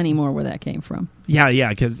 There's plenty more where that came from. Yeah,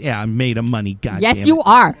 because I'm made of money. God Yes, damn you it.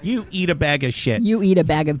 are. You eat a bag of shit. You eat a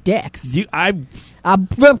bag of dicks.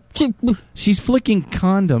 She's flicking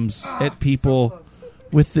condoms at people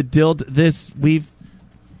with the dildo. We've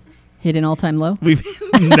Hit an all-time low?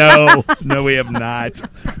 no, we have not.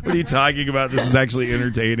 What are you talking about? This is actually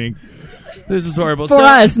entertaining. This is horrible. For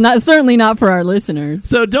us, certainly not for our listeners.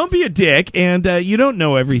 So don't be a dick, and you don't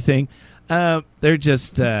know everything. They're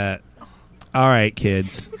just all right,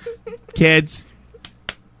 kids. Kids.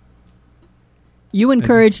 You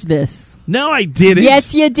encouraged this. No, I didn't.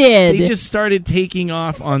 Yes, you did. They just started taking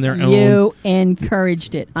off on their own. You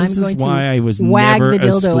encouraged it. This I'm going is why to I was wag never the a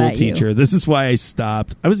dildo school at teacher. you. This is why I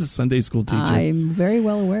stopped. I was a Sunday school teacher. I'm very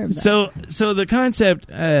well aware of that. So the concept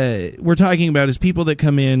we're talking about is people that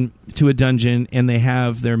come in to a dungeon and they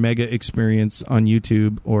have their mega experience on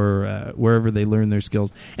YouTube or wherever they learn their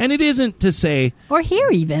skills. And it isn't to say, or here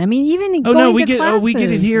even. I mean, even oh going no, we to get we get it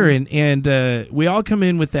classes. here, and we all come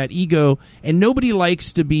in with that ego, and nobody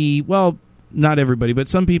likes to be, well, not everybody, but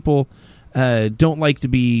some people don't like to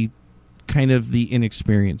be kind of the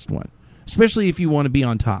inexperienced one, especially if you want to be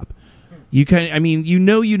on top. You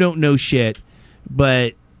you don't know shit,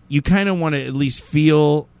 but you kind of want to at least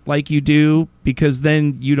feel like you do, because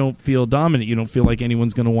then you don't feel dominant. You don't feel like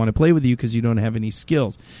anyone's going to want to play with you because you don't have any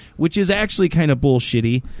skills, which is actually kind of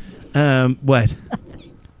bullshitty. What?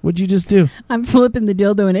 What'd you just do? I'm flipping the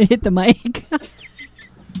dildo and it hit the mic.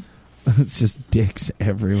 It's just dicks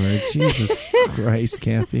everywhere. Jesus Christ,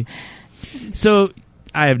 Kathy. So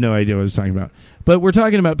I have no idea what I was talking about. But we're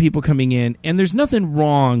talking about people coming in, and there's nothing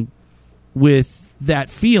wrong with that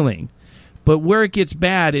feeling. But where it gets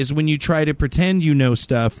bad is when you try to pretend you know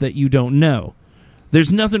stuff that you don't know.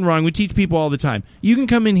 There's nothing wrong. We teach people all the time. You can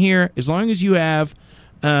come in here as long as you have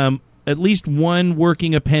at least one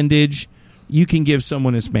working appendage. You can give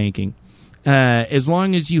someone a spanking. As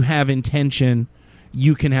long as you have intention,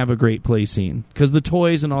 you can have a great play scene. Because the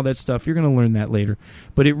toys and all that stuff, you're going to learn that later.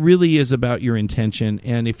 But it really is about your intention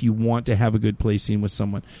and if you want to have a good play scene with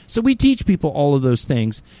someone. So we teach people all of those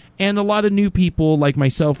things. And a lot of new people, like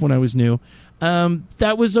myself when I was new,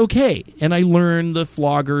 that was okay. And I learned the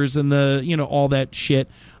floggers and the, all that shit.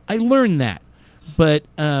 I learned that. But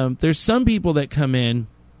there's some people that come in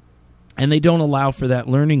and they don't allow for that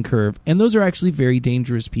learning curve. And those are actually very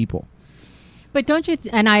dangerous people. But don't you?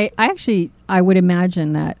 And I would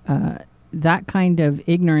imagine that that kind of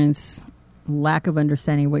ignorance, lack of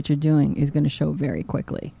understanding of what you're doing, is going to show very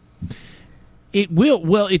quickly. It will.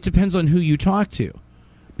 Well, it depends on who you talk to,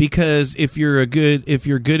 because if you're good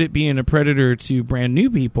at being a predator to brand new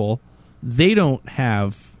people, they don't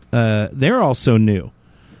have. They're also new.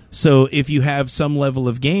 So if you have some level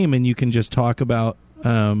of game and you can just talk about,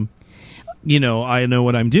 I know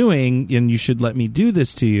what I'm doing, and you should let me do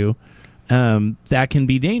this to you. That can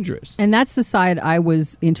be dangerous. And that's the side I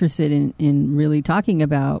was interested in really talking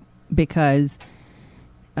about, because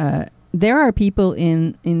there are people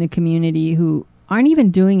in the community who aren't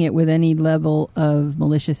even doing it with any level of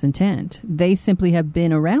malicious intent. They simply have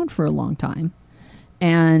been around for a long time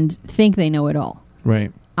and think they know it all.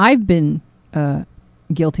 Right. I've been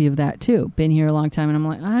guilty of that too. Been here a long time, and I'm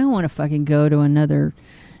like, I don't want to fucking go to another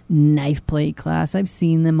knife play class. I've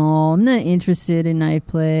seen them all. I'm not interested in knife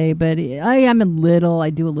play, but I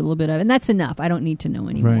do a little bit of it, and that's enough. I don't need to know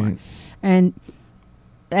anymore. Right. And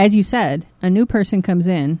as you said, a new person comes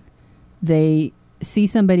in, they see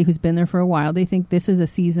somebody who's been there for a while, they think this is a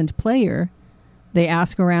seasoned player, they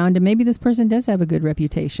ask around, and maybe this person does have a good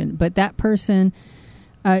reputation, but that person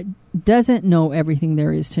doesn't know everything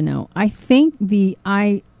there is to know. I think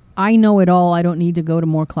I know it all, I don't need to go to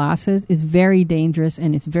more classes is very dangerous,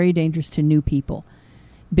 and it's very dangerous to new people,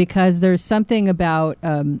 because there's something about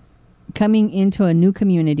coming into a new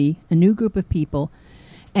community, a new group of people,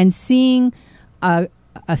 and seeing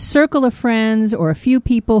a circle of friends or a few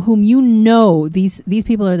people whom these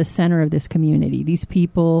people are the center of this community. These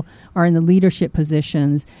people are in the leadership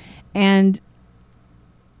positions, and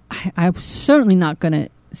I'm certainly not going to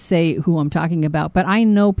say who I'm talking about, but I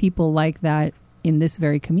know people like that in this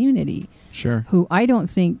very community. Sure. Who I don't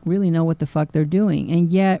think really know what the fuck they're doing, and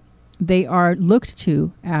yet they are looked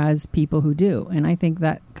to as people who do. And I think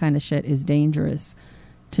that kind of shit is dangerous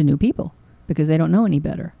to new people because they don't know any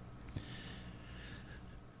better.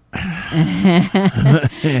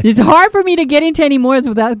 It's hard for me to get into any more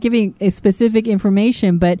without giving a specific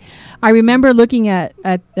information, but I remember looking at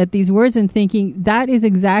these words and thinking that is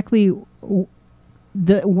exactly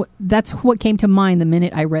that's what came to mind the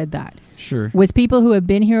minute I read that. Sure. Was people who have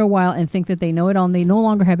been here a while and think that they know it all, and they no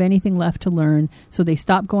longer have anything left to learn, so they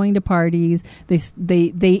stop going to parties.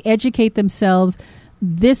 They educate themselves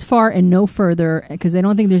this far and no further because they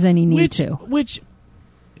don't think there's any need to. Which,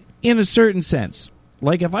 in a certain sense,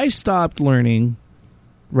 like if I stopped learning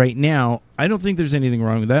right now, I don't think there's anything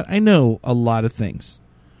wrong with that. I know a lot of things.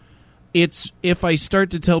 It's if I start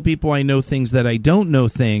to tell people I know things that I don't know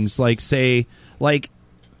things, like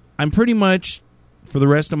I'm pretty much, for the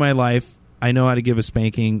rest of my life, I know how to give a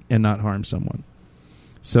spanking and not harm someone.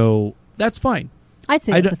 So that's fine. I'd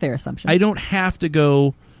say that's a fair assumption. I don't have to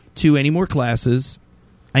go to any more classes.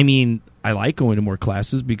 I mean, I like going to more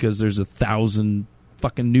classes because there's 1,000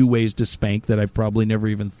 fucking new ways to spank that I've probably never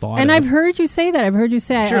even thought of. And I've heard you say that. I've heard you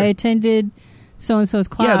say, sure. I attended so-and-so's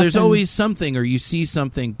class. Yeah, there's always something, or you see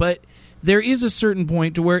something. But there is a certain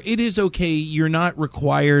point to where it is okay. You're not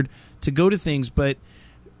required to go to things, but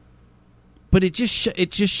it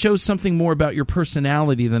just shows something more about your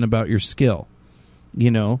personality than about your skill. You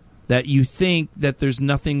know, that you think that there's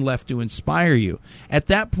nothing left to inspire you. At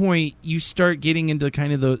that point, you start getting into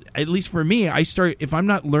kind of at least for me, if I'm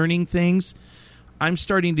not learning things, I'm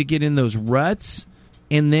starting to get in those ruts,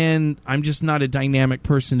 and then I'm just not a dynamic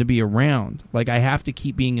person to be around. Like, I have to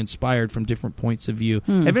keep being inspired from different points of view.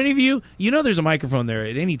 Have any of you, there's a microphone there.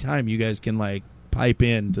 At any time, you guys can, like, pipe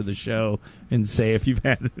in to the show and say if you've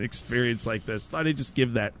had an experience like this. Thought I'd just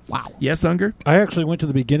give that. Wow. Yes, Unger? I actually went to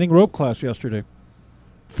the beginning rope class yesterday.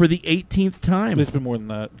 For the 18th time. It's been more than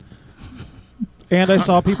that. And I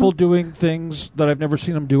saw people doing things that I've never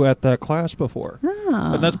seen them do at that class before.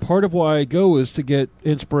 Oh. And that's part of why I go, is to get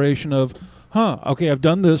inspiration of, okay, I've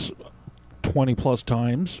done this 20 plus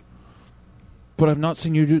times, but I've not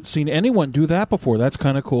seen anyone do that before. That's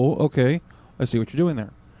kind of cool. Okay, I see what you're doing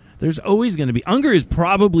there. There's always going to be... Unger is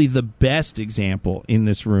probably the best example in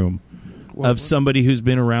this room of somebody who's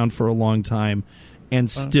been around for a long time and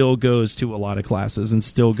still goes to a lot of classes and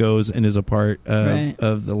still goes and is a part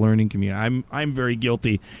of the learning community. I'm very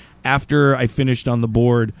guilty. After I finished on the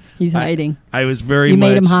board, he's hiding. I was very you much...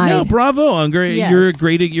 made him hide. No, bravo, Unger. Yes. You're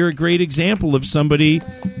a great example of somebody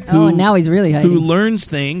who... now he's really hiding. Who learns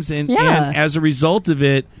things, and as a result of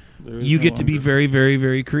it, you get to be very, very,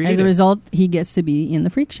 very creative. As a result, he gets to be in the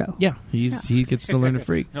freak show. Yeah, he gets to learn to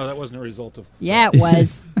freak. No, that wasn't a result of... Yeah, it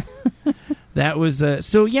was. That was...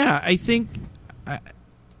 so, yeah, I think... I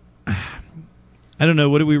don't know.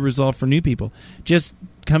 What do we resolve for new people? Just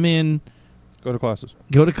come in... Go to classes.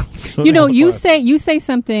 You say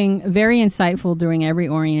something very insightful during every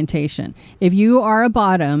orientation. If you are a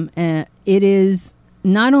bottom, it is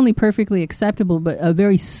not only perfectly acceptable, but a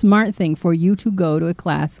very smart thing for you to go to a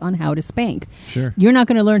class on how to spank. Sure. You're not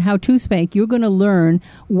going to learn how to spank. You're going to learn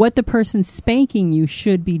what the person spanking you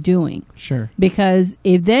should be doing. Sure. Because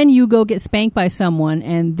if then you go get spanked by someone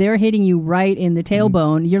and they're hitting you right in the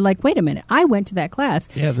tailbone, you're like, wait a minute, I went to that class.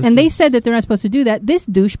 Yeah, and they said that they're not supposed to do that. This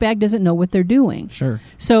douchebag doesn't know what they're doing. Sure.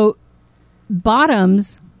 So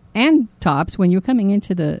bottoms and tops, when you're coming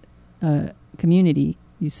into the community,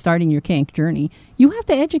 you starting your kink journey, you have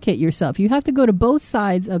to educate yourself. You have to go to both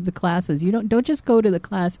sides of the classes. You don't just go to the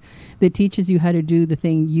class that teaches you how to do the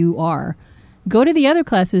thing you are. Go to the other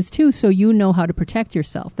classes too, so you know how to protect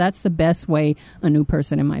yourself. That's the best way a new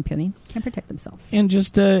person, in my opinion, can protect themselves. And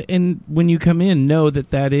just and when you come in, know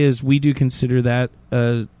that is, we do consider that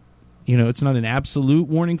it's not an absolute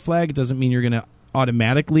warning flag. It doesn't mean you're going to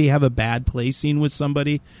automatically have a bad play scene with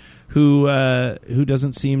somebody who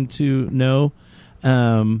doesn't seem to know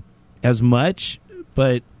as much,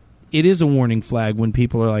 but it is a warning flag when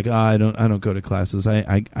people are like, I don't go to classes.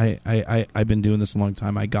 I've been doing this a long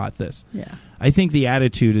time. I got this. Yeah. I think the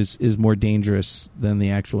attitude is more dangerous than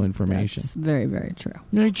the actual information. That's very, very true.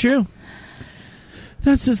 Very true.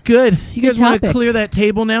 That's just good. You guys want to clear that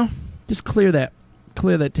table now? Just clear that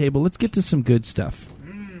table. Let's get to some good stuff.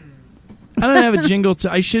 I don't have a jingle.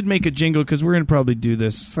 I should make a jingle because we're going to probably do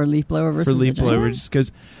this for Leaf Blower versus Vagina? Just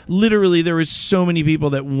because literally there was so many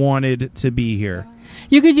people that wanted to be here.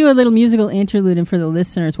 You could do a little musical interlude, and for the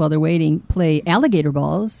listeners while they're waiting, play Alligator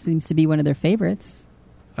Balls. Seems to be one of their favorites.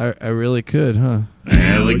 I really could, huh?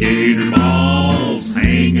 Alligator balls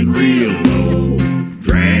hanging real low,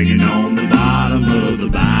 dragging on the bottom of the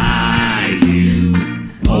bayou,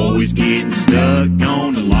 always getting stuck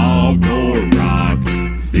on a log or a rock,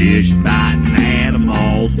 fish biting at them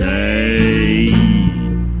all day.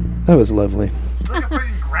 That was lovely. It's like a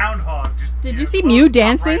freaking groundhog. Did you see Mew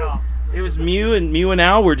dancing? Right, it was Mew and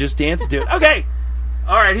Al were just dancing to it. Okay.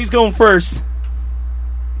 All right, he's going first.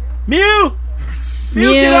 Mew!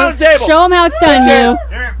 Mew, get on the table. Show him how it's done, Mew.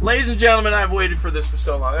 Ladies and gentlemen, I've waited for this for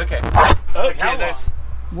so long. Okay. Okay,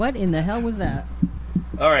 what in the hell was that?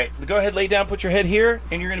 All right, go ahead, lay down, put your head here,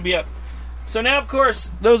 and you're going to be up. So now, of course,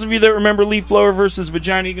 those of you that remember Leaf Blower versus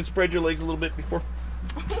Vagina, you can spread your legs a little bit before.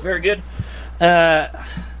 Very good.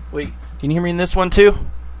 Wait, can you hear me in this one too?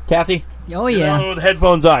 Kathy? Oh, yeah. Oh, the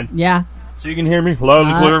headphones on. Yeah. So you can hear me loud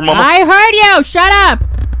and clear, Mama? I heard you! Shut up!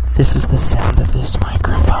 This is the sound of this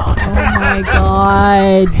microphone. Oh, my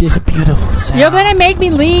God. It's a beautiful sound. You're going to make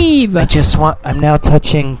me leave. I'm now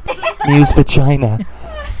touching Mew's vagina.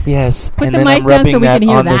 Yes. Put and the then mic I'm down rubbing so we that can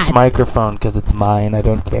hear on that. this microphone because it's mine. I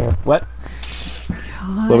don't care. What?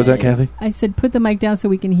 God. What was that, Kathy? I said put the mic down so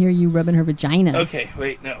we can hear you rubbing her vagina. Okay,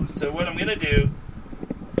 wait, no. So what I'm going to do...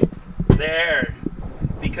 There.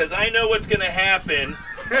 Because I know what's going to happen.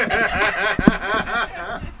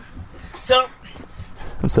 So...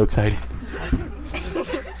 I'm so excited.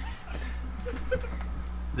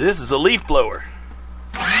 This is a leaf blower.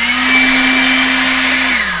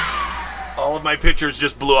 All of my pictures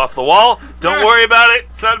just blew off the wall. Don't worry about it.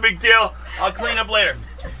 It's not a big deal. I'll clean up later.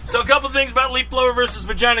 So a couple things about leaf blower versus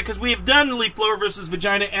vagina, because we have done leaf blower versus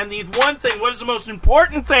vagina, and the one thing, what is the most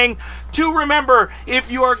important thing to remember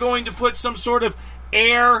if you are going to put some sort of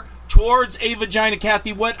air towards a vagina,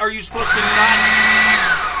 Kathy? What are you supposed to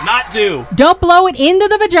not do? Don't blow it into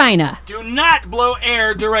the vagina. Do not blow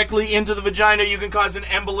air directly into the vagina. You can cause an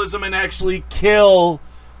embolism and actually kill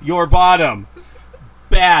your bottom.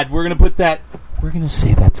 Bad. We're going to put that... We're going to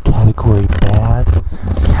say that's category bad.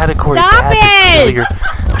 Category Stop bad. it!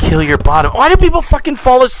 Kill your bottom. Why do people fucking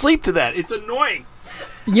fall asleep to that? It's annoying.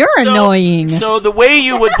 You're annoying. So the way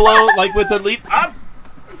you would blow, like with a leaf...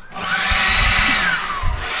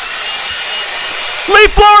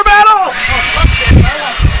 Leaf blower battle!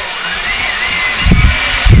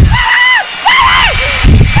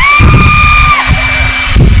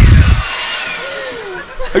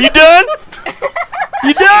 Are you done?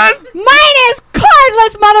 You done? Mine is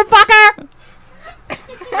cordless, motherfucker!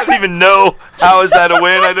 I don't even know how is that a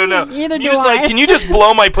win. I don't know. Neither He do was I. like, can you just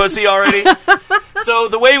blow my pussy already? So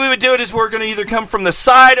the way we would do it is we're going to either come from the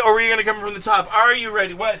side or we're going to come from the top. Are you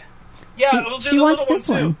ready? What? Yeah, we'll do she the wants little this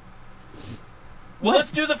one, too. one. Well,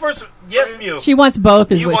 let's do the first one. Yes, Mew. She wants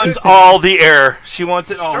both, is He what she wants said. all the air. She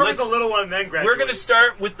wants it all. Start with the little one, then graduate. We're going to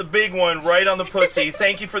start with the big one right on the pussy.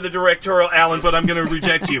 Thank you for the directorial, Alan, but I'm going to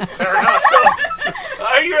reject you.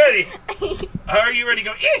 Are you ready? Are you ready?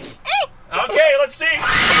 Go. Okay, let's see.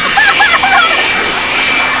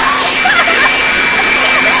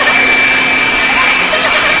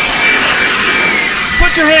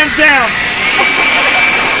 Put your hands down.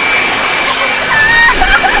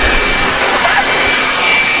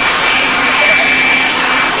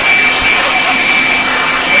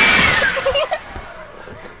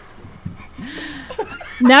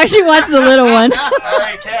 Now she wants the little one. All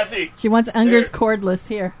right, Kathy. She wants Unger's cordless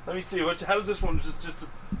here. Let me see. How does this one just?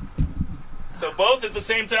 So both at the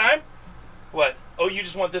same time? What? Oh, you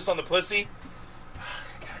just want this on the pussy?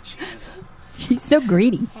 God, jeez. She's so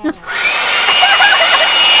greedy.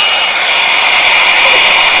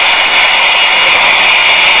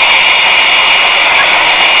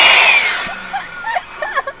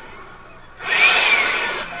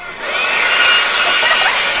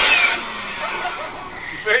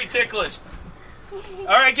 She's very ticklish.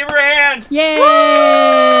 All right, give her a hand. Yay!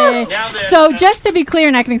 Now then, So just to be clear,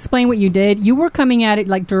 and I can explain what you did, you were coming at it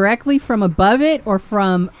like directly from above it or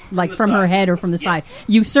from her head or from the side.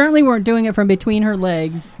 You certainly weren't doing it from between her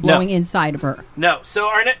legs, blowing inside of her. No.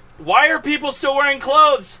 So why are people still wearing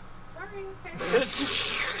clothes? Sorry.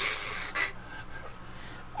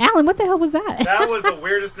 Alan, what the hell was that? That was the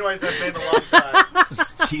weirdest noise I've made in a long time.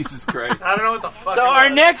 Jesus Christ. I don't know what the fuck. So our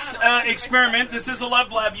next experiment, this is a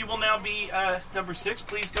love lab. You will now be number 6.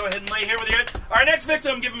 Please go ahead and lay here with your head. Our next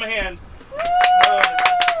victim, give him a hand.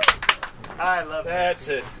 I love That's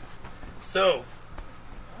it. So,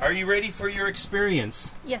 are you ready for your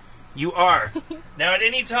experience? Yes. You are. Now, at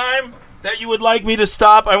any time that you would like me to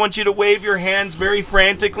stop, I want you to wave your hands very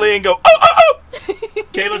frantically and go, oh, oh, oh!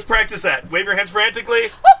 Okay, let's practice that. Wave your hands frantically.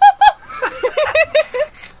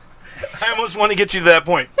 I almost want to get you to that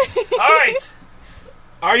point. All right.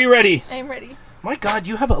 Are you ready? I'm ready. My God,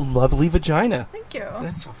 you have a lovely vagina. Thank you.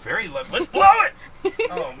 That's very lovely. Let's blow it!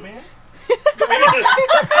 Oh, man.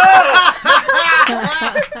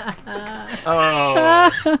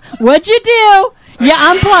 Oh. What'd you do? You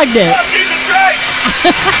unplugged it. Oh, Jesus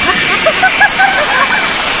Christ!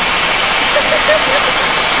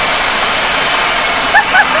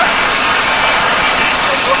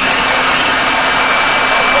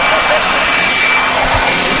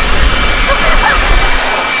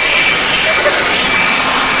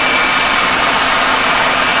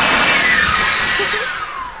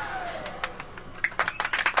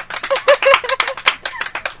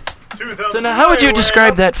 So now, how would you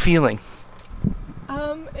describe that feeling?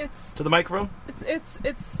 It's To the microphone?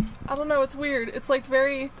 it's I don't know, it's weird. It's like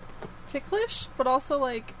very ticklish, but also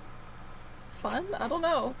like fun. I don't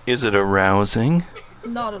know. Is it arousing?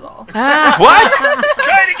 Not at all. What?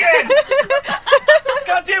 Try it again!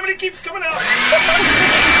 God damn it, it keeps coming out!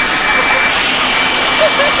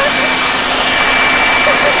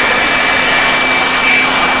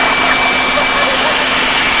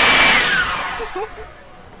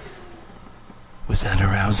 Was that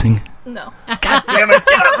arousing? No. God damn it,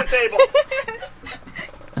 get off the table!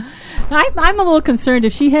 I'm a little concerned.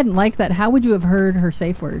 If she hadn't liked that, how would you have heard her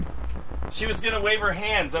safe word? She was going to wave her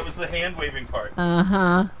hands. That was the hand waving part.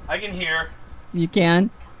 Uh-huh. I can hear. You can.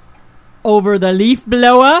 Over the leaf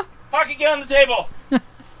blower. Pocket, get on the table!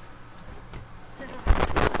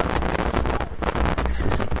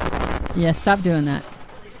 Yeah, stop doing that.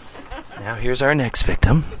 Now here's our next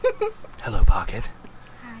victim. Hello, Pocket.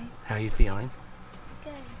 Hi. How are you feeling?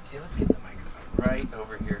 Good. Okay, let's get the microphone right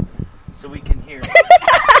over here so we can hear.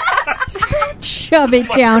 Shove it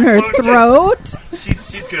down her throat.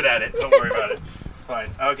 She's good at it. Don't worry about it. It's fine.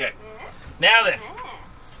 Okay.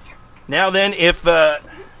 Now then, if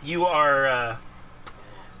you are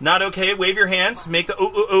not okay, wave your hands. Make the ooh,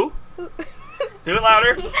 ooh, ooh. Do it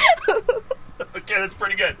louder. Okay, that's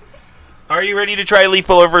pretty good. Are you ready to try leaf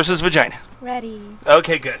blower versus vagina? Ready.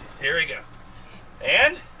 Okay, good. Here we go.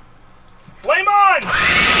 And flame on!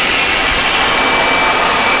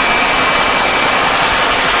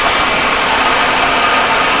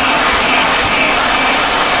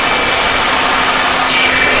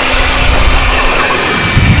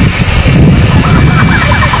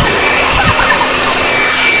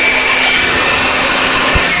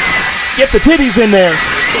 Get the titties in there.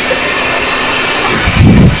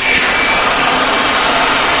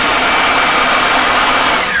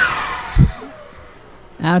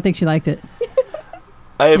 I don't think she liked it.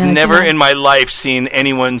 I have No, never she- in my life seen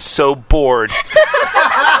anyone so bored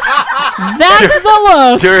That's the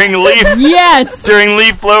look. during Yes.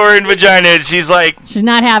 leaf blower and vagina. She's like, She's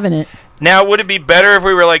not having it. now would it be better if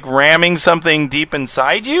we were like ramming something deep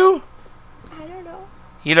inside you? I don't know.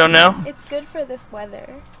 You don't know? It's good for this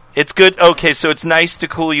weather. It's good. Okay, so it's nice to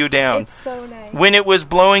cool you down. It's so nice. When it was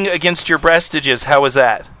blowing against your breastages, how was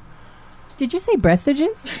that? Did you say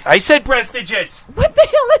breastages? I said breastages. What the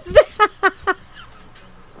hell is that?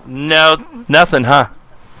 No, nothing, huh?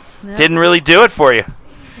 No. Didn't really do it for you.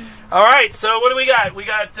 All right, so what do we got? We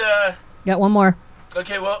got, Got one more.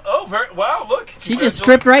 okay, well, wow, look. She just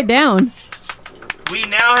stripped right down. We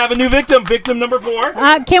now have a new victim, victim number 4.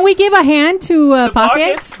 Can we give a hand to Pocket?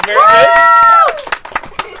 Pockets. Very good.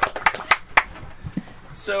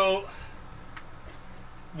 So,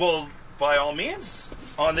 well, by all means,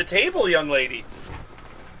 on the table, young lady.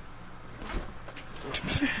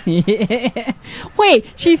 Wait,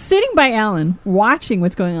 she's sitting by Alan, watching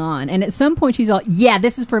what's going on, and at some point she's all, "Yeah,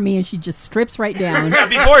 this is for me," and she just strips right down. Yeah,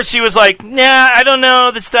 before she was like, "Nah, I don't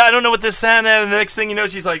know this stuff. I don't know what this sound is." And the next thing you know,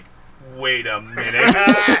 she's like, "Wait a minute,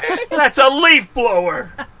 that's a leaf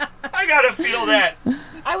blower. I gotta feel that."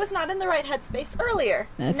 I was not in the right headspace earlier.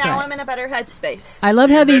 That's now right. I'm in a better headspace. I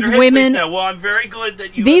love how these women. Well, I'm very glad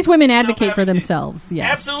that you. These women advocate for themselves.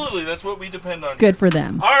 Yes, absolutely. That's what we depend on. Good for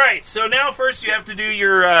them. All right. So now, first, you have to do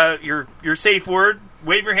your safe word.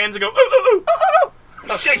 Wave your hands and go. Ooh, ooh, ooh.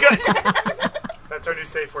 Okay, good. That's our new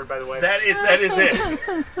safe word, by the way. That is it.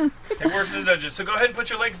 It works in the dungeon. So go ahead and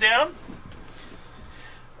put your legs down.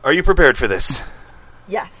 Are you prepared for this?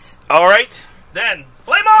 Yes. All right. Then,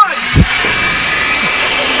 flame on!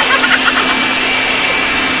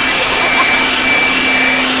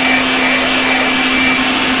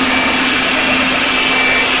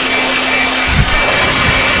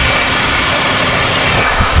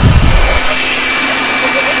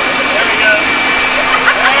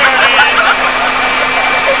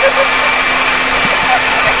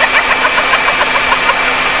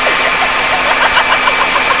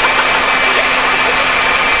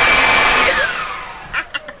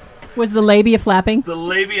 Was the labia flapping? The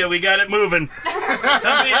labia, we got it moving.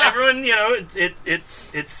 Everyone,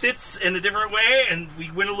 it sits in a different way, and we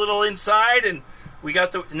went a little inside, and we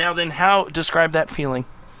got the. Now then, how describe that feeling?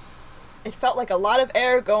 It felt like a lot of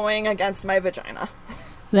air going against my vagina.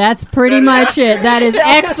 That's pretty much it. That is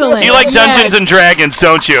excellent. You like Dungeons and Dragons,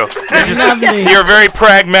 don't you? You're a very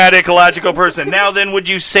pragmatic, logical person. Now then, would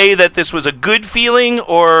you say that this was a good feeling,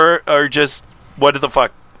 or just what the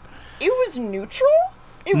fuck? It was neutral.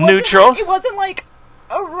 Neutral? It wasn't like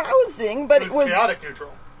arousing, but it was chaotic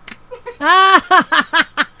neutral. Alright,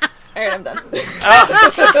 I'm done.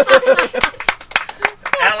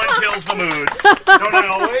 Alan kills the mood. Don't I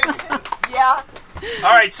always? Yeah.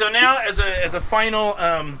 All right, so now as a final,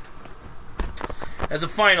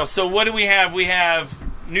 so what do we have? We have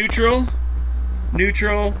neutral, Mew.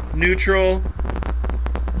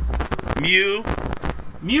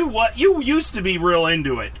 What? You used to be real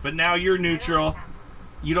into it, but now you're neutral.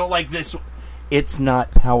 You don't like this. It's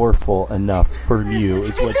not powerful enough for Mew,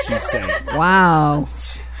 is what she's saying. Wow.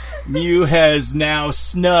 Mew has now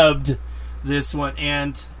snubbed this one,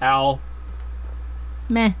 and Al.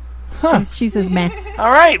 Meh. Huh. She says meh.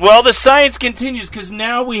 All right, well, the science continues, because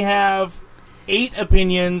now we have 8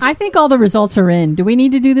 opinions. I think all the results are in. Do we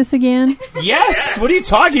need to do this again? Yes! What are you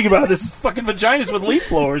talking about? This is fucking vaginas with leaf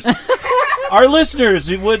blowers. Our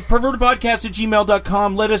listeners, would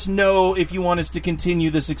pervertedpodcast@gmail.com. Let us know if you want us to continue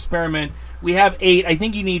this experiment. We have 8. I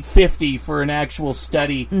think you need 50 for an actual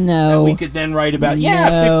study. No. That we could then write about. No.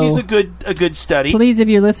 Yeah, 50 is a good study. Please, if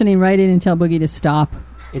you're listening, write in and tell Boogie to stop.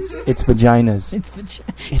 It's vaginas.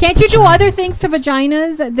 Can't you do other things to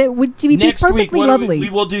vaginas that would be next perfectly week, lovely? We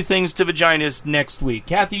will do things to vaginas next week.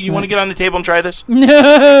 Kathy, you want to get on the table and try this?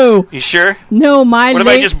 No. You sure? No, my. What if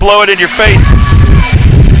I just blow it in your face?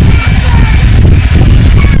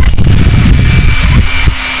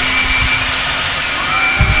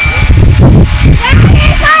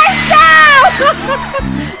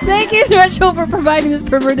 Thank you, Threshold, for providing this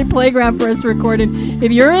perverted playground for us to record in.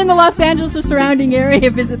 If you're in the Los Angeles or surrounding area,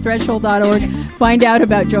 visit threshold.org. Find out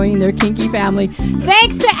about joining their kinky family.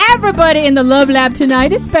 Thanks to everybody in the Love Lab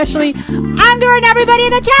tonight, especially Unger and everybody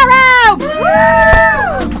in the chat room.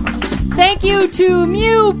 Thank you to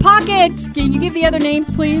Mew Pocket. Can you give the other names,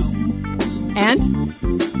 please? And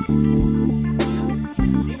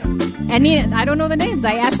Nina, I don't know the names.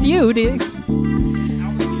 I asked you to.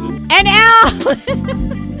 And Al!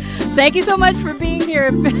 Thank you so much for being here.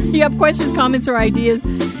 If you have questions, comments, or ideas,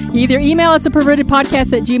 either email us at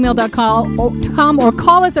pervertedpodcast@gmail.com or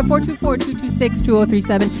call us at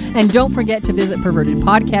 424-226-2037. And don't forget to visit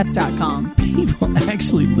pervertedpodcast.com. People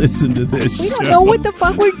actually listen to this show. We don't know what the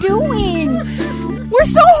fuck we're doing. We're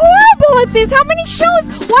so horrible at this. How many shows?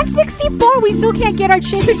 164. We still can't get our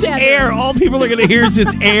shit Just together. air. All people are going to hear is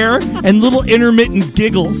just air and little intermittent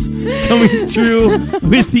giggles coming through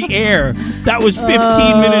with the air. That was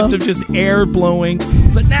 15 minutes of just air blowing.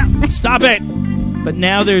 But now, stop it. But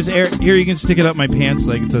now there's air. Here, you can stick it up my pants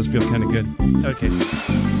leg. It does feel kind of good. Okay.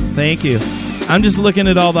 Thank you. I'm just looking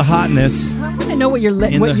at all the hotness. I want to know what your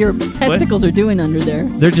testicles are doing under there.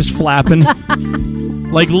 They're just flapping.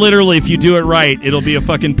 Like, literally, if you do it right, it'll be a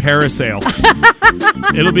fucking parasail.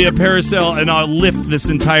 It'll be a parasail, and I'll lift this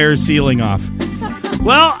entire ceiling off.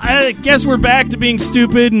 Well, I guess we're back to being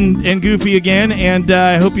stupid and goofy again, and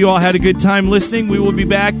I hope you all had a good time listening. We will be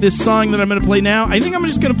back. This song that I'm going to play now, I think I'm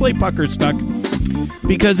just going to play Pucker Stuck,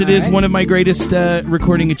 because it is one of my greatest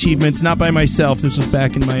recording achievements, not by myself. This was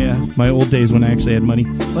back in my old days when I actually had money.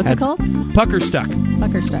 What's it called? Pucker Stuck.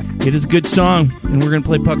 Pucker Stuck. It is a good song, and we're going to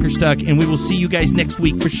play Pucker Stuck, and we will see you guys next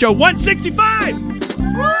week for show 165!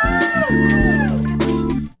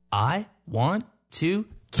 I want to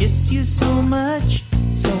kiss you so much,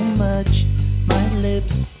 my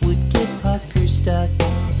lips would get pucker stuck.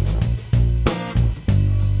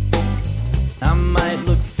 I might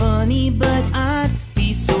look funny, but I'd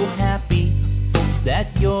be so happy that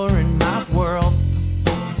you're in my world.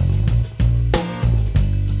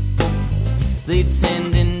 They'd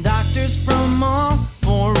send in doctors from all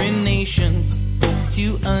foreign nations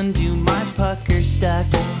to undo my pucker stuck.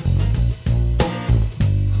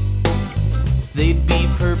 They'd be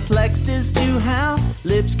perplexed as to how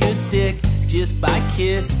lips could stick just by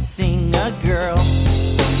kissing a girl.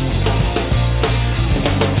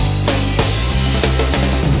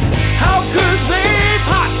 How could they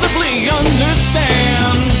possibly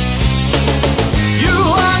understand? You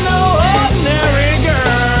are no ordinary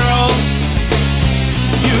girl.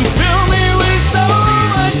 You fill me with so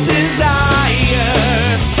much desire.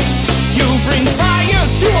 You bring fire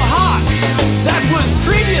to a heart that was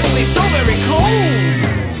previously so very cold.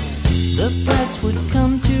 The press would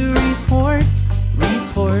come to report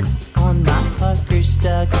on my pucker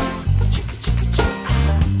stuck.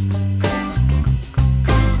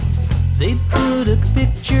 They put a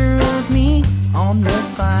picture of me on the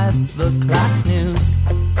 5 o'clock news.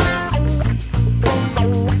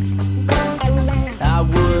 I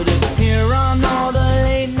would appear on all the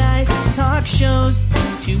late night talk shows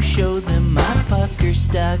to show them my pucker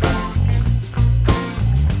stuck.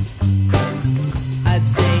 I'd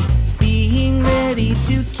say being ready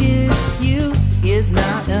to kiss you is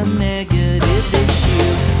not a negative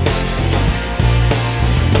issue.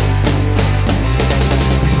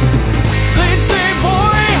 They'd say,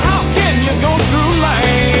 boy, how can you go through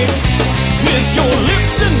life with your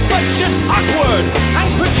lips in such an awkward and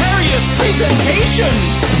precarious presentation?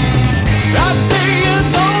 I'd say you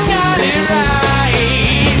don't got it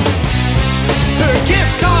right. Her kiss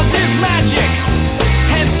causes magic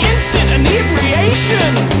and instant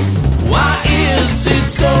inebriation. Why is it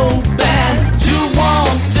so bad to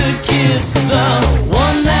want to kiss the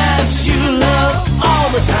one that you love all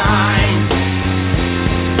the time?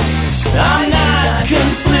 I'm not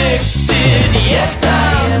conflicted, yes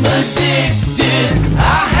I am addicted.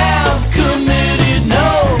 I have committed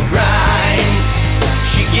no crime.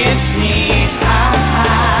 She gets me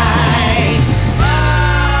high.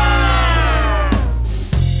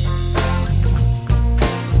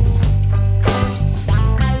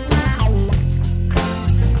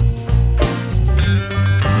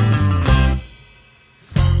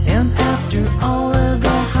 And after all of the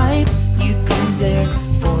hype, you'd be there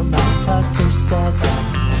for my pucker stuck.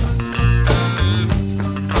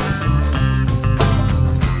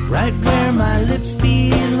 Right where my lips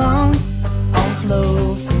belong, I'll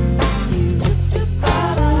flow for you.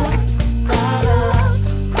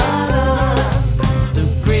 The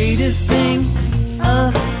greatest thing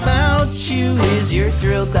about you is you're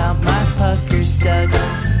thrilled about my pucker stuck.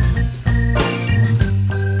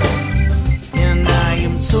 And I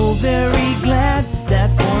am so very glad that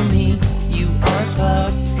for me you are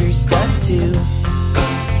pucker stuck too.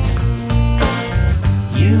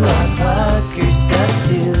 You are pucker stuck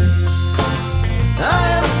too. I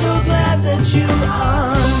am so glad that you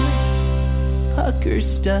are pucker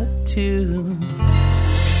stuck too.